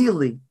 He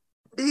nearly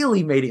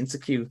made it into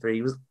Q3.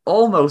 He was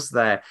almost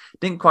there.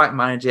 Didn't quite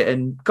manage it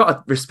and got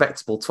a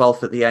respectable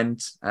 12th at the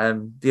end.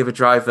 The other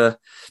driver,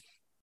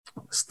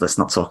 let's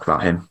not talk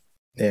about him.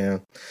 Yeah.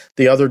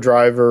 The other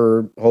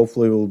driver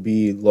hopefully will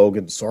be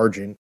Logan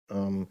Sargent,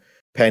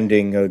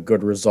 pending a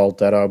good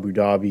result at Abu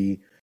Dhabi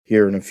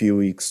here in a few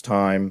weeks'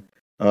 time.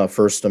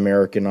 First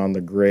American on the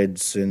grid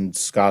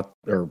since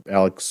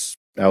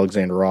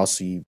Alexander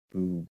Rossi,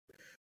 who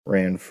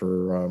ran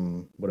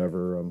for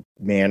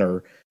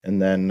Manor,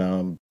 and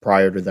then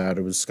prior to that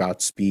it was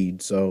Scott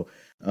Speed. So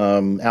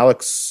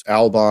Alex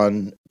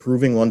Albon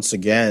proving once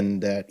again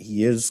that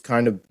he is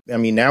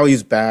now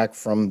he's back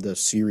from the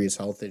serious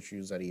health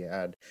issues that he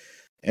had,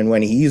 and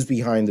when he's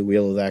behind the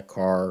wheel of that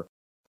car,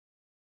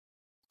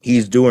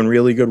 he's doing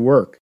really good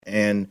work.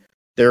 And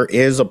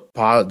there's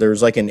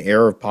like an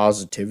air of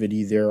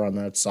positivity there on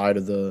that side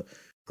of the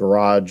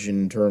garage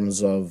in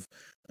terms of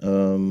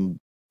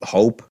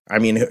hope. I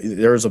mean,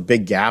 there's a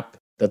big gap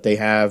that they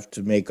have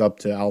to make up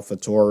to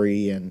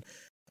AlphaTauri and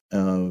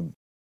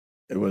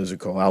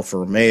Alfa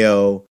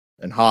Romeo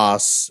and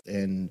Haas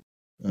and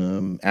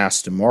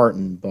Aston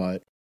Martin.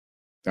 But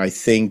I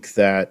think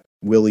that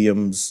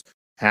Williams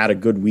had a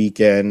good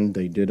weekend.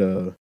 They did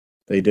a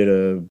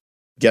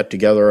get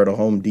together at a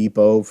Home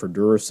Depot for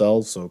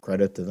Duracell, so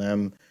credit to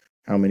them.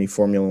 How many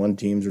Formula One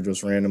teams are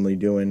just randomly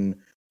doing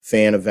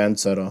fan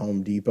events at a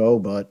Home Depot?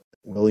 But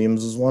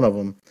Williams is one of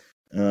them.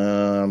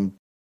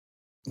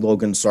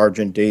 Logan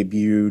Sargent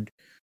debuted,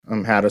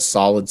 had a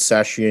solid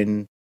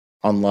session,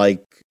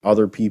 unlike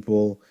other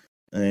people,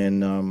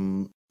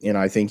 and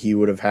I think he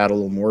would have had a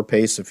little more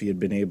pace if he had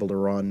been able to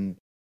run.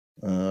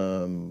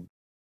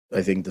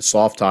 I think the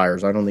soft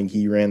tires. I don't think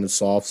he ran the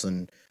softs,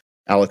 and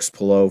Alex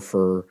Palou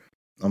for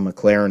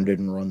McLaren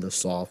didn't run the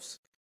softs,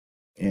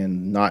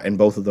 and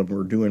both of them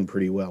were doing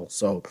pretty well.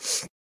 So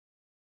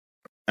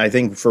I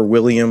think for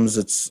Williams,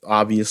 it's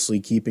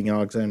obviously keeping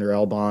Alexander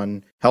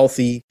Albon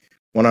healthy,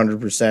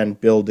 100%,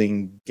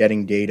 building,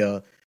 getting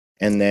data,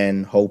 and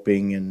then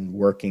hoping and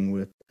working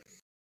with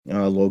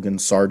Logan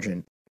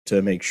Sargent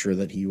to make sure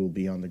that he will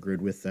be on the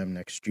grid with them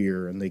next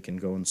year, and they can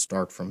go and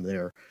start from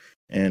there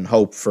and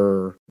hope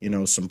for,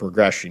 some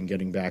progression,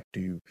 getting back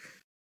to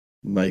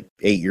like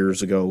 8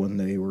 years ago when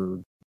they were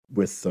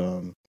with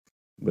the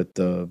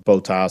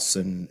Bottas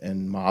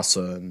and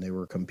Massa, and they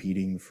were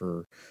competing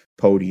for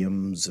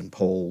podiums and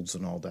poles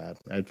and all that.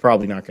 It's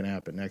probably not going to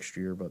happen next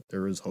year, but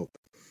there is hope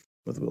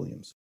with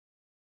Williams.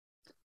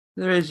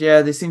 There is,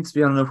 yeah. They seem to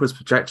be on an upwards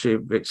trajectory,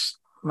 which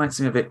might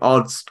seem a bit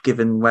odd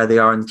given where they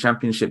are in the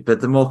championship, but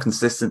they're more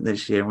consistent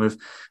this year. And with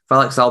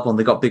Alex Albon,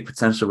 they got big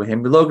potential with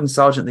him. With Logan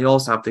Sargent, they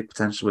also have big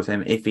potential with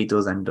him if he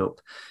does end up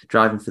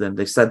driving for them.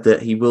 They've said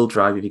that he will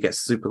drive if he gets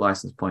super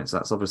license points.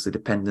 That's obviously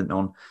dependent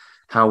on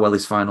how well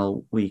his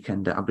final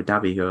weekend at Abu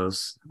Dhabi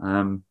goes.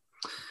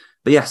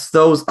 But yes,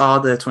 those are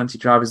the 20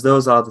 drivers.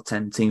 Those are the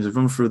 10 teams. We've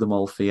run through them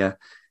all for you.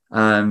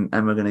 and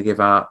we're going to give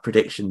our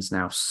predictions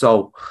now.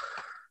 So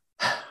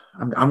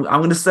I'm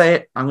going to say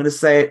it. I'm going to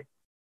say it.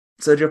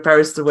 Sergio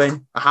Perez to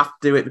win. I have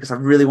to do it because I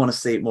really want to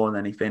see it more than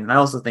anything, and I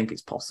also think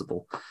it's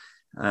possible.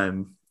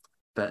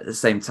 But at the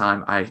same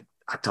time, I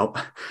don't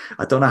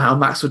know how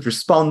Max would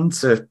respond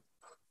to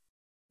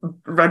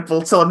Red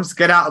Bull telling him to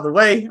get out of the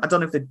way. I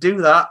don't know if they'd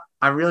do that.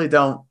 I really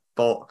don't,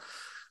 but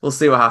we'll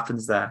see what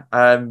happens there.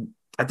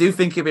 I do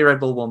think it'll be Red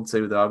Bull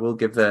 1-2, though. I will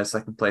give the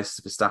second place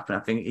to Verstappen. I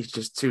think he's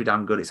just too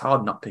damn good. It's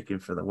hard not picking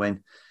for the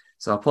win.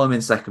 So I'll put him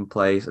in second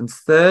place. And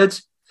third,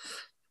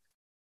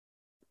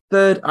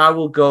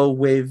 I'll go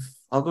with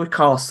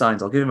Carlos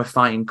Sainz. I'll give him a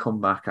fighting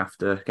comeback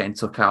after getting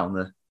took out in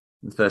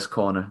the first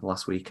corner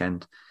last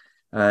weekend.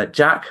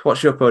 Jack,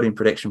 what's your podium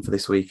prediction for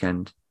this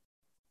weekend?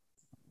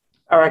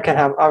 I reckon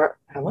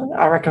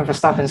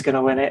Verstappen's going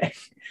to win it.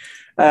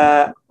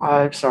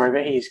 I'm sorry,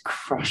 but he's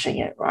crushing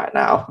it right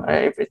now.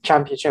 If it's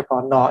championship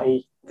or not,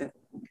 he's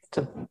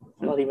a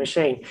bloody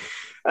machine.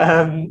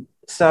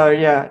 So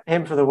yeah,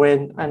 him for the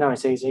win. I know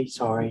it's easy.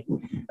 Sorry.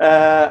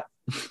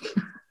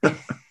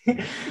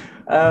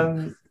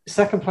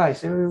 Second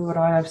place. Who would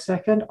I have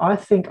second? I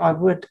think I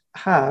would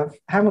have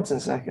Hamilton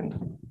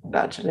second.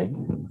 Actually,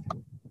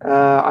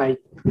 I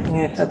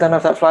don't know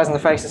if that flies in the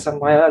face of some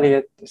of my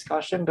earlier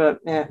discussion, but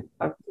yeah,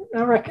 I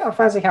reckon I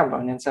fancy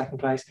Hamilton in second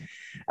place,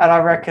 and I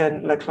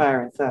reckon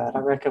Leclerc in third. I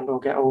reckon we'll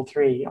get all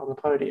three on the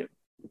podium.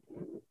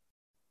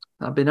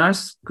 That'd be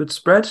nice. Good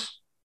spread.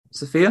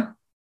 Sophia?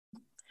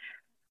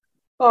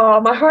 Oh,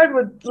 my heart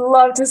would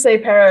love to say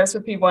Perez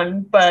for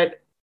P1,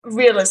 but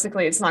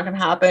realistically, it's not going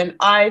to happen.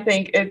 I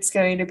think it's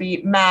going to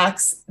be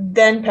Max,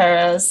 then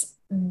Perez,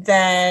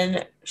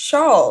 then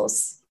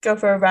Charles. Go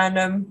for a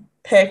random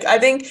pick. I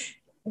think,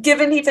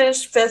 given he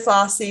finished fifth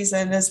last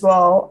season as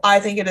well, I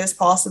think it is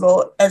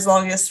possible as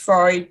long as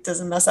Ferrari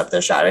doesn't mess up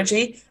their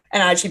strategy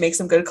and actually make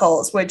some good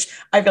calls, which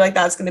I feel like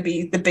that's going to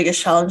be the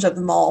biggest challenge of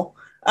them all,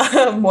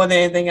 more than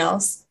anything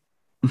else.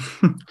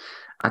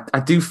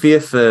 I do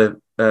fear for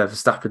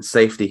Verstappen's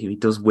safety if he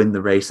does win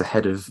the race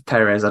ahead of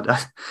Perez.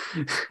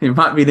 It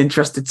might be an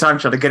interesting time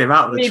trying to get him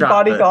out of the trap.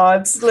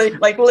 Bodyguards,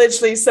 like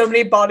literally so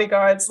many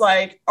bodyguards,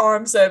 like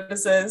arm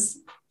services.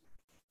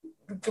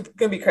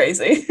 Gonna be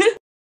crazy.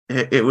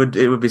 It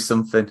would be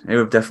something. It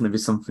would definitely be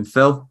something.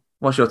 Phil,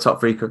 what's your top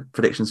three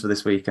predictions for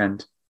this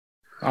weekend?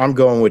 I'm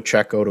going with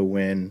Checo to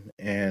win,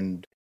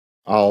 and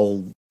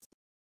I'm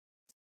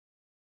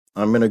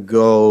going to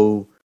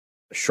go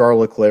Charles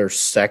Leclerc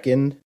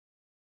second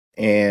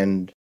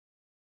and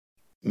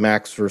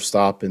Max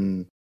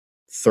Verstappen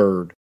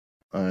third.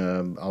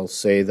 I'll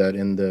say that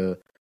in the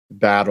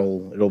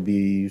battle, it'll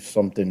be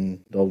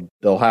something.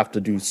 They'll have to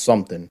do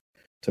something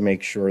to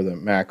make sure that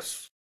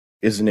Max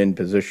isn't in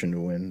position to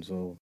win.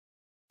 So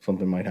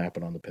something might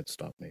happen on the pit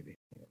stop, maybe.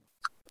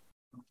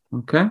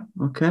 Okay,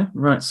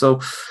 right.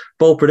 So,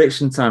 bold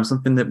prediction time,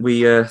 something that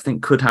we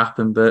think could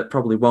happen, but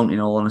probably won't, in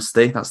all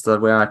honesty. That's the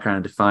way I kind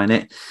of define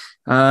it.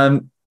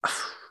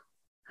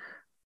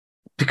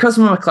 Because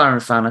I'm a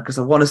McLaren fan, because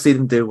I want to see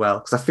them do well,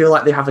 because I feel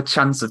like they have a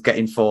chance of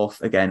getting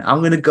fourth again. I'm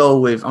going to go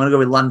with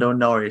Lando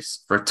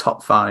Norris for a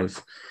top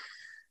 5.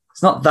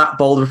 It's not that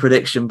bold of a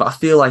prediction, but I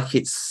feel like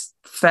it's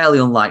fairly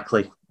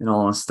unlikely, in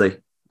all honesty.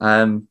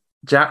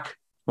 Jack,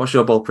 what's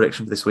your bold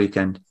prediction for this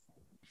weekend?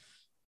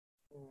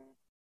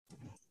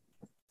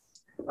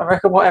 I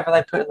reckon whatever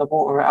they put in the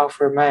water at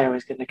Alfa Romeo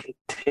is going to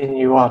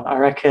continue on. I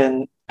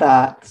reckon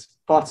that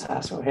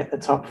Bottas will hit the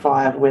top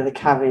 5 with a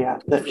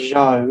caveat that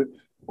Zhou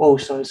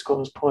also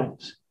scores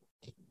points.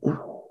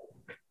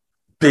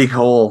 Big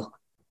haul.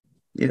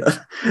 You know,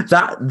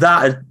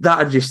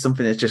 that just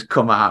something that's just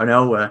come out of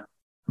nowhere.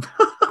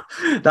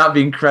 That'd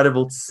be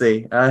incredible to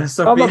see.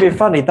 That might be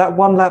funny. That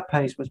one lap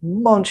pace was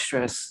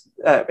monstrous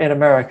in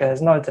America.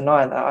 There's no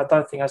denying that. I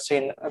don't think I've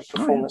seen a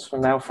performance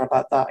from Alfa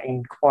like that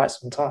in quite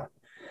some time.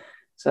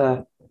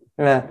 So,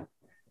 yeah,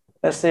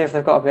 let's see if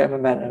they've got a bit of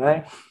momentum,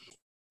 eh?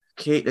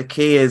 The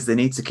key is they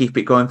need to keep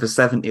it going for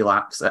 70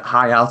 laps at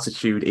high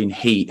altitude in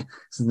heat.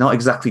 It's not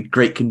exactly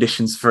great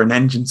conditions for an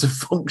engine to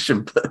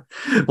function, but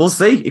we'll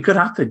see. It could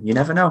happen. You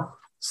never know.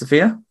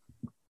 Sophia?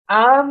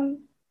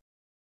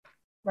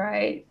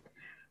 Right.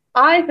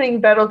 I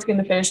think Vettel's going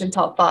to finish in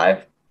top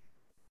 5.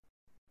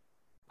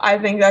 I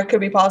think that could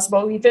be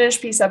possible. He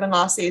finished P7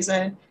 last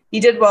season. He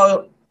did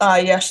well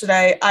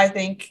yesterday. I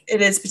think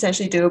it is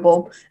potentially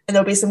doable, and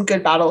there'll be some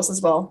good battles as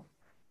well.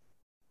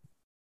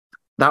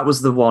 That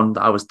was the one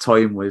that I was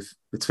toying with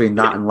between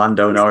that and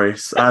Lando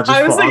Norris. I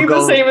was thinking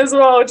the same as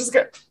well.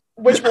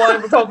 Which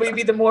one would probably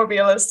be the more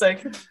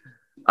realistic?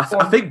 I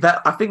think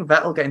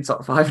Vettel getting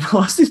top 5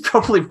 now is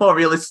probably more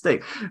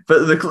realistic.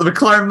 But the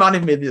McLaren man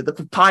in me, the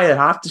papaya,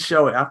 I have to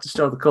show it. I have to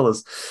show the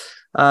colours.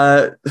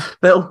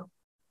 Bill,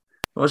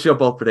 what's your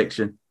bold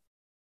prediction?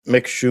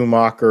 Mick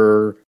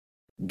Schumacher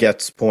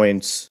gets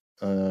points,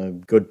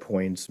 good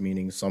points,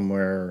 meaning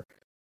somewhere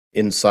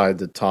inside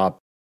the top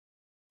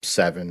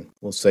 7.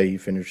 We'll say he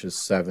finishes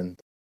 7th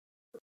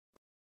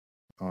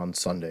on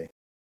Sunday,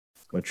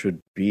 which should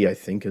be, I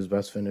think, his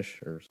best finish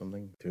or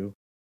something too.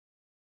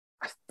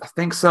 I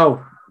think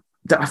so.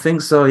 I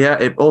think so, yeah.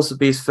 It'd also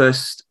be his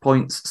first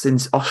points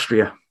since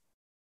Austria.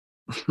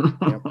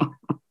 Yep.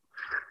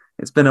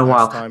 It's been a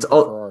while. Time for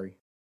Ferrari.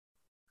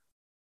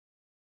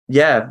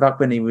 Yeah, back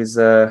when he was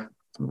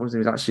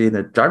actually in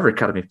the driver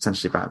academy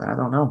potentially back then. I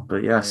don't know,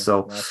 but yeah.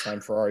 So last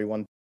time Ferrari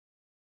won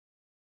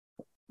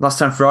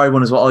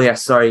as well. Oh yeah,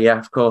 sorry, yeah,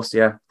 of course,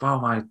 yeah. Oh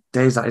my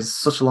days, that is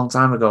such a long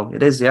time ago.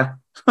 It is, yeah.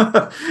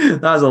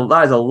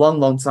 that is a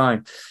long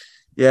time.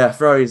 Yeah,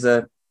 Ferrari's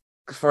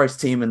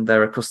team and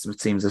their customer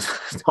teams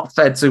have not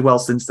fared too well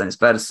since then. It's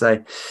fair to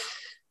say.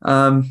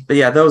 But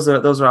yeah, those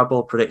are our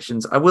bold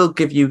predictions. I will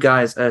give you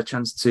guys a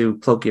chance to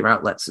plug your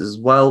outlets as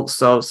well.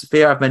 So,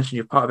 Sophia, I've mentioned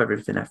you're part of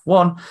Everything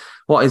F1.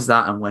 What is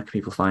that, and where can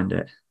people find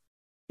it?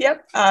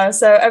 Yep.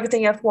 So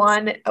Everything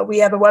F1, we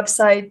have a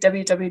website,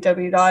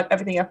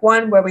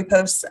 www.everythingf1, where we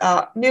post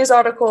news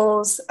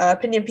articles,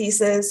 opinion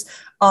pieces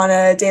on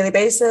a daily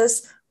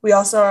basis. We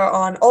also are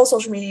on all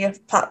social media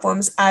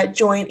platforms at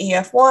Join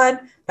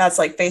EF1. That's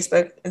like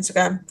Facebook,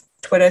 Instagram,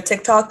 Twitter,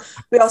 TikTok.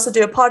 We also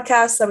do a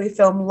podcast that we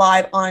film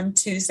live on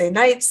Tuesday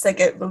nights that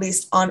get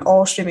released on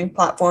all streaming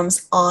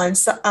platforms on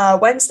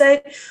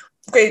Wednesday.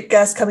 Great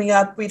guests coming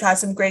up. We've had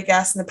some great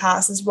guests in the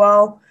past as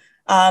well.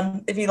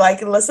 If you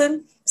like and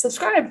listen,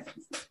 subscribe.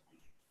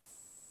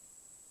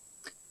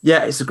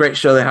 Yeah, it's a great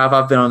show they have.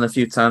 I've been on a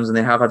few times and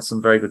they have had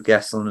some very good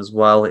guests on as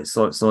well. It's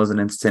always an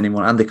entertaining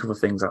one, and they cover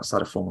things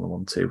outside of Formula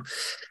One too.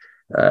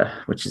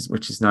 Which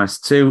is nice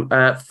too.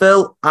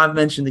 Phil, I've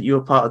mentioned that you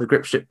were part of the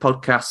Gripstrip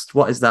podcast.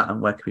 What is that,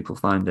 and where can people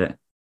find it?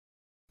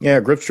 Yeah,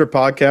 Gripstrip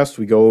podcast.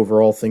 We go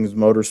over all things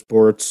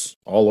motorsports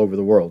all over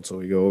the world. So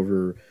we go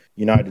over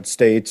United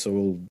States. So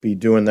we'll be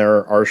doing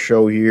our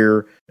show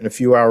here in a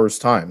few hours'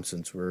 time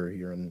since we're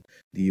here in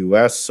the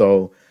U.S.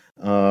 So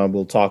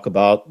we'll talk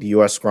about the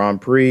U.S.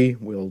 Grand Prix.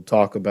 We'll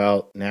talk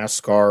about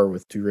NASCAR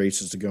with 2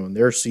 races to go in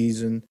their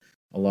season.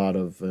 A lot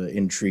of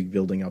intrigue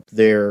building up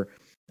there.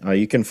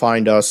 You can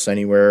find us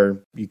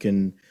anywhere you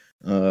can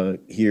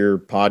hear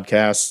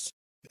podcasts.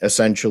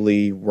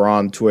 Essentially, we're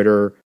on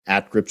Twitter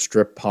at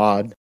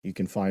GripstripPod. You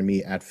can find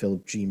me at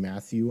Philip G.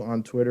 Matthew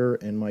on Twitter,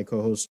 and my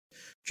co-host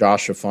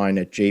Josh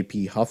Huffine at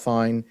JP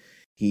Huffine.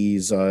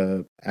 He's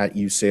at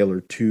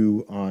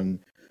uSailor2 on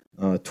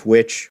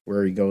Twitch,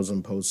 where he goes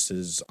and posts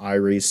his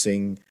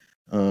iRacing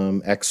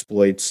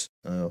exploits.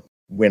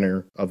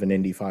 Winner of an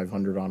Indy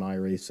 500 on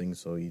iRacing,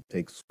 so he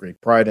takes great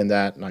pride in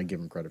that, and I give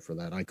him credit for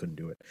that. I couldn't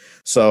do it.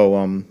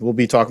 So we'll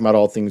be talking about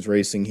all things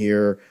racing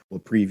here. We'll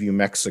preview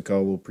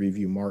Mexico, we'll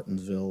preview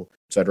Martinsville,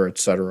 et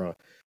cetera,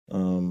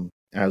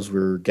 as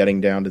we're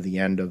getting down to the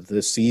end of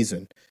this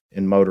season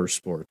in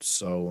motorsports.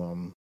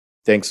 So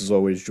thanks as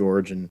always,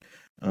 George, and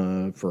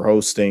for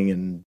hosting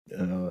and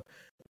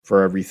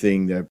for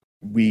everything that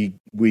we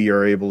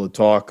are able to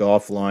talk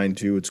offline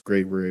too. It's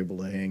great we're able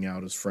to hang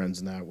out as friends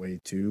in that way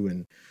too.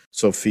 And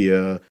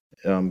Sophia,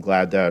 I'm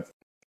glad that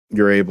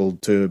you're able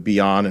to be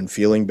on and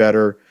feeling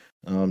better.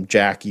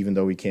 Jack, even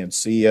though we can't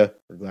see you,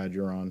 we're glad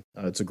you're on.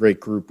 It's a great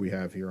group we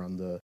have here on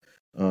the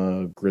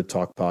Grid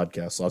Talk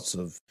podcast. Lots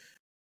of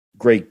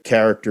great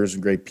characters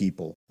and great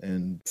people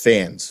and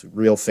fans,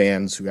 real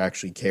fans who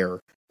actually care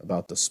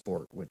about the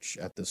sport, which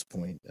at this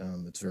point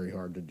it's very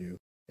hard to do.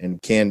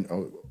 And can't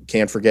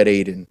forget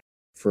Aiden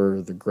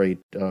for the great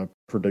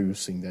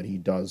producing that he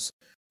does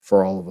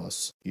for all of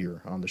us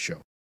here on the show.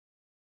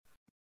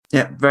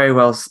 Yeah, very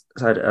well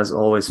said as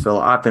always, Phil.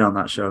 I've been on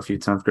that show a few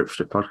times,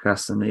 Gripstrip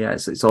podcast, and yeah,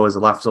 it's always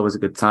a laugh. It's always a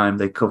good time.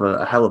 They cover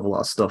a hell of a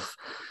lot of stuff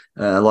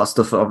on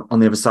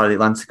the other side of the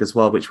Atlantic as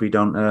well, which we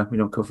don't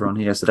cover on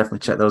here. So definitely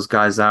check those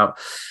guys out.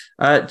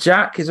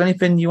 Jack, is there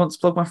anything you want to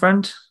plug, my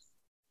friend?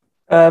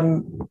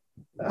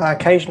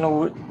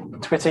 Occasional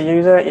Twitter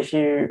user, if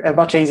you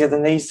much easier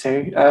than these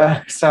two.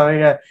 So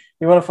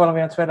you want to follow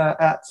me on Twitter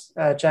at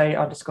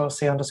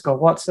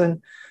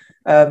J_C_Watson.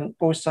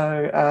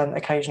 Also an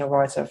occasional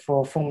writer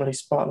for formerly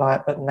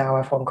Spotlight, but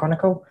now F1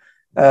 Chronicle.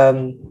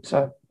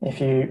 So if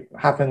you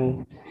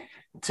happen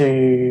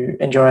to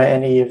enjoy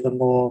any of the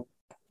more,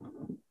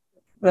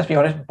 let's be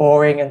honest,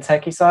 boring and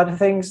techie side of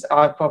things,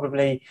 I'd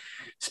probably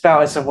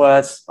spouted some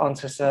words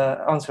onto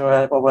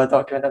a Word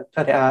document and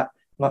put it out,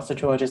 much to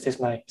George's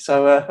dismay.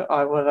 So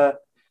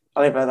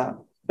I'll leave it at that.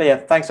 But yeah,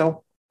 thanks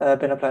all.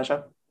 Been a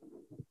pleasure.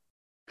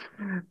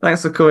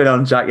 Thanks for coming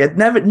on, Jack. Yeah,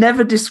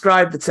 never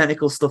describe the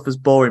technical stuff as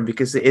boring,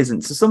 because it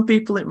isn't. To some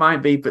people it might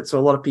be, but to a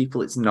lot of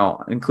people it's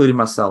not, including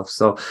myself.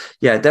 So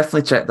yeah,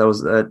 definitely check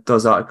those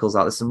articles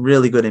out. There's some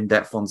really good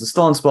in-depth ones. They're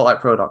still on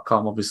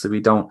spotlightpro.com. Obviously we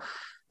don't,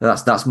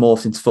 that's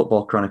morphed into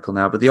Football Chronicle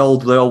now, but the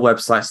old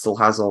website still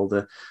has all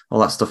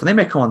that stuff, and they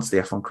may come onto the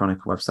F1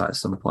 Chronicle website at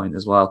some point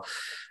as well.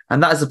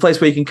 And that is the place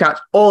where you can catch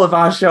all of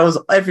our shows.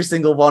 Every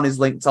single one is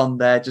linked on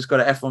there. Just go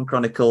to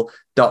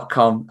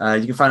f1chronicle.com.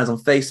 You can find us on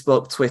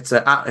Facebook, Twitter,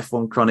 at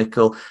F1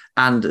 Chronicle,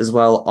 and as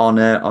well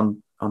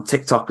on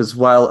TikTok as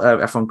well.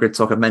 F1 Grid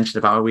Talk, I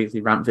mentioned about our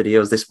weekly rant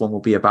videos. This one will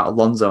be about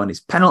Alonso and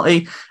his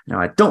penalty. Now,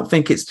 I don't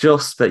think it's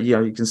just, but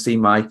you can see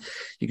my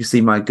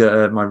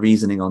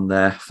reasoning on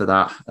there for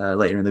that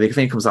later in the week. I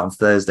think it comes out on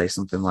Thursday,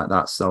 something like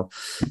that. So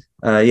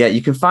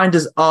You can find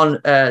us on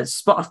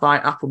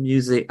Spotify, Apple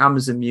Music,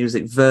 Amazon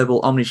Music, Verbal,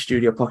 Omni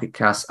Studio, Pocket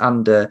Cast,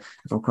 and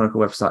F1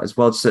 Chronicle website as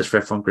well. Just search for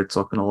F1 Grid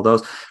Talk and all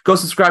those. Go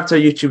subscribe to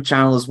our YouTube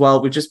channel as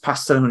well. We just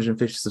passed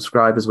 750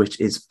 subscribers, which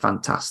is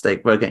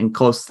fantastic. We're getting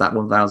close to that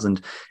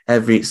 1,000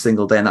 every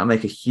single day, and that'll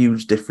make a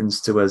huge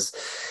difference to us.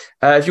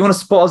 If you want to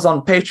support us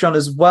on Patreon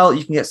as well,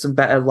 you can get some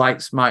better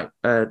lights,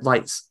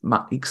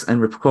 mics, and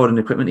recording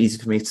equipment. Easy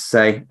for me to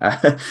say.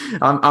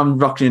 I'm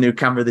rocking a new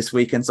camera this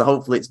weekend, so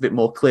hopefully it's a bit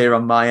more clear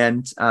on my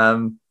end.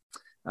 And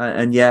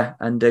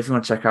if you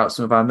want to check out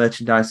some of our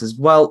merchandise as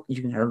well,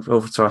 you can head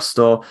over to our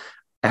store,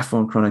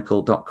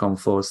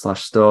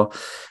 f1chronicle.com/store.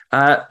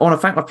 I want to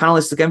thank my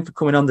panelists again for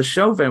coming on the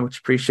show. Very much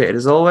appreciated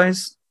as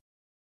always.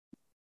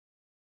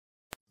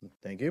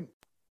 Thank you.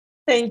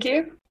 Thank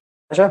you.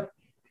 Pleasure.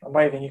 I'm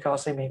waving. You can't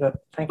see me, but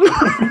thank you.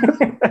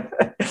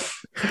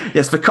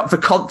 Yes, for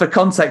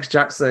context,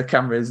 Jack's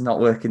camera is not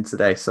working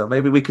today, so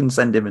maybe we can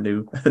send him a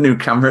new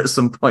camera at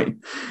some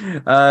point.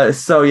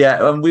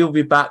 And we'll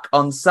be back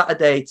on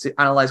Saturday to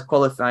analyse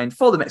qualifying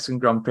for the Mexican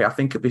Grand Prix. I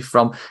think it'll be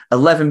from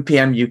 11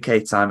 p.m.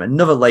 UK time.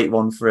 Another late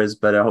one for us,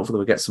 but hopefully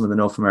we'll get some of the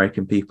North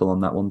American people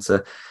on that one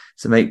to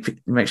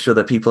make sure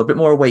that people are a bit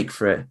more awake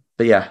for it.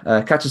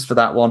 But catch us for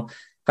that one.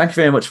 Thank you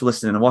very much for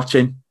listening and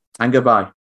watching, and goodbye.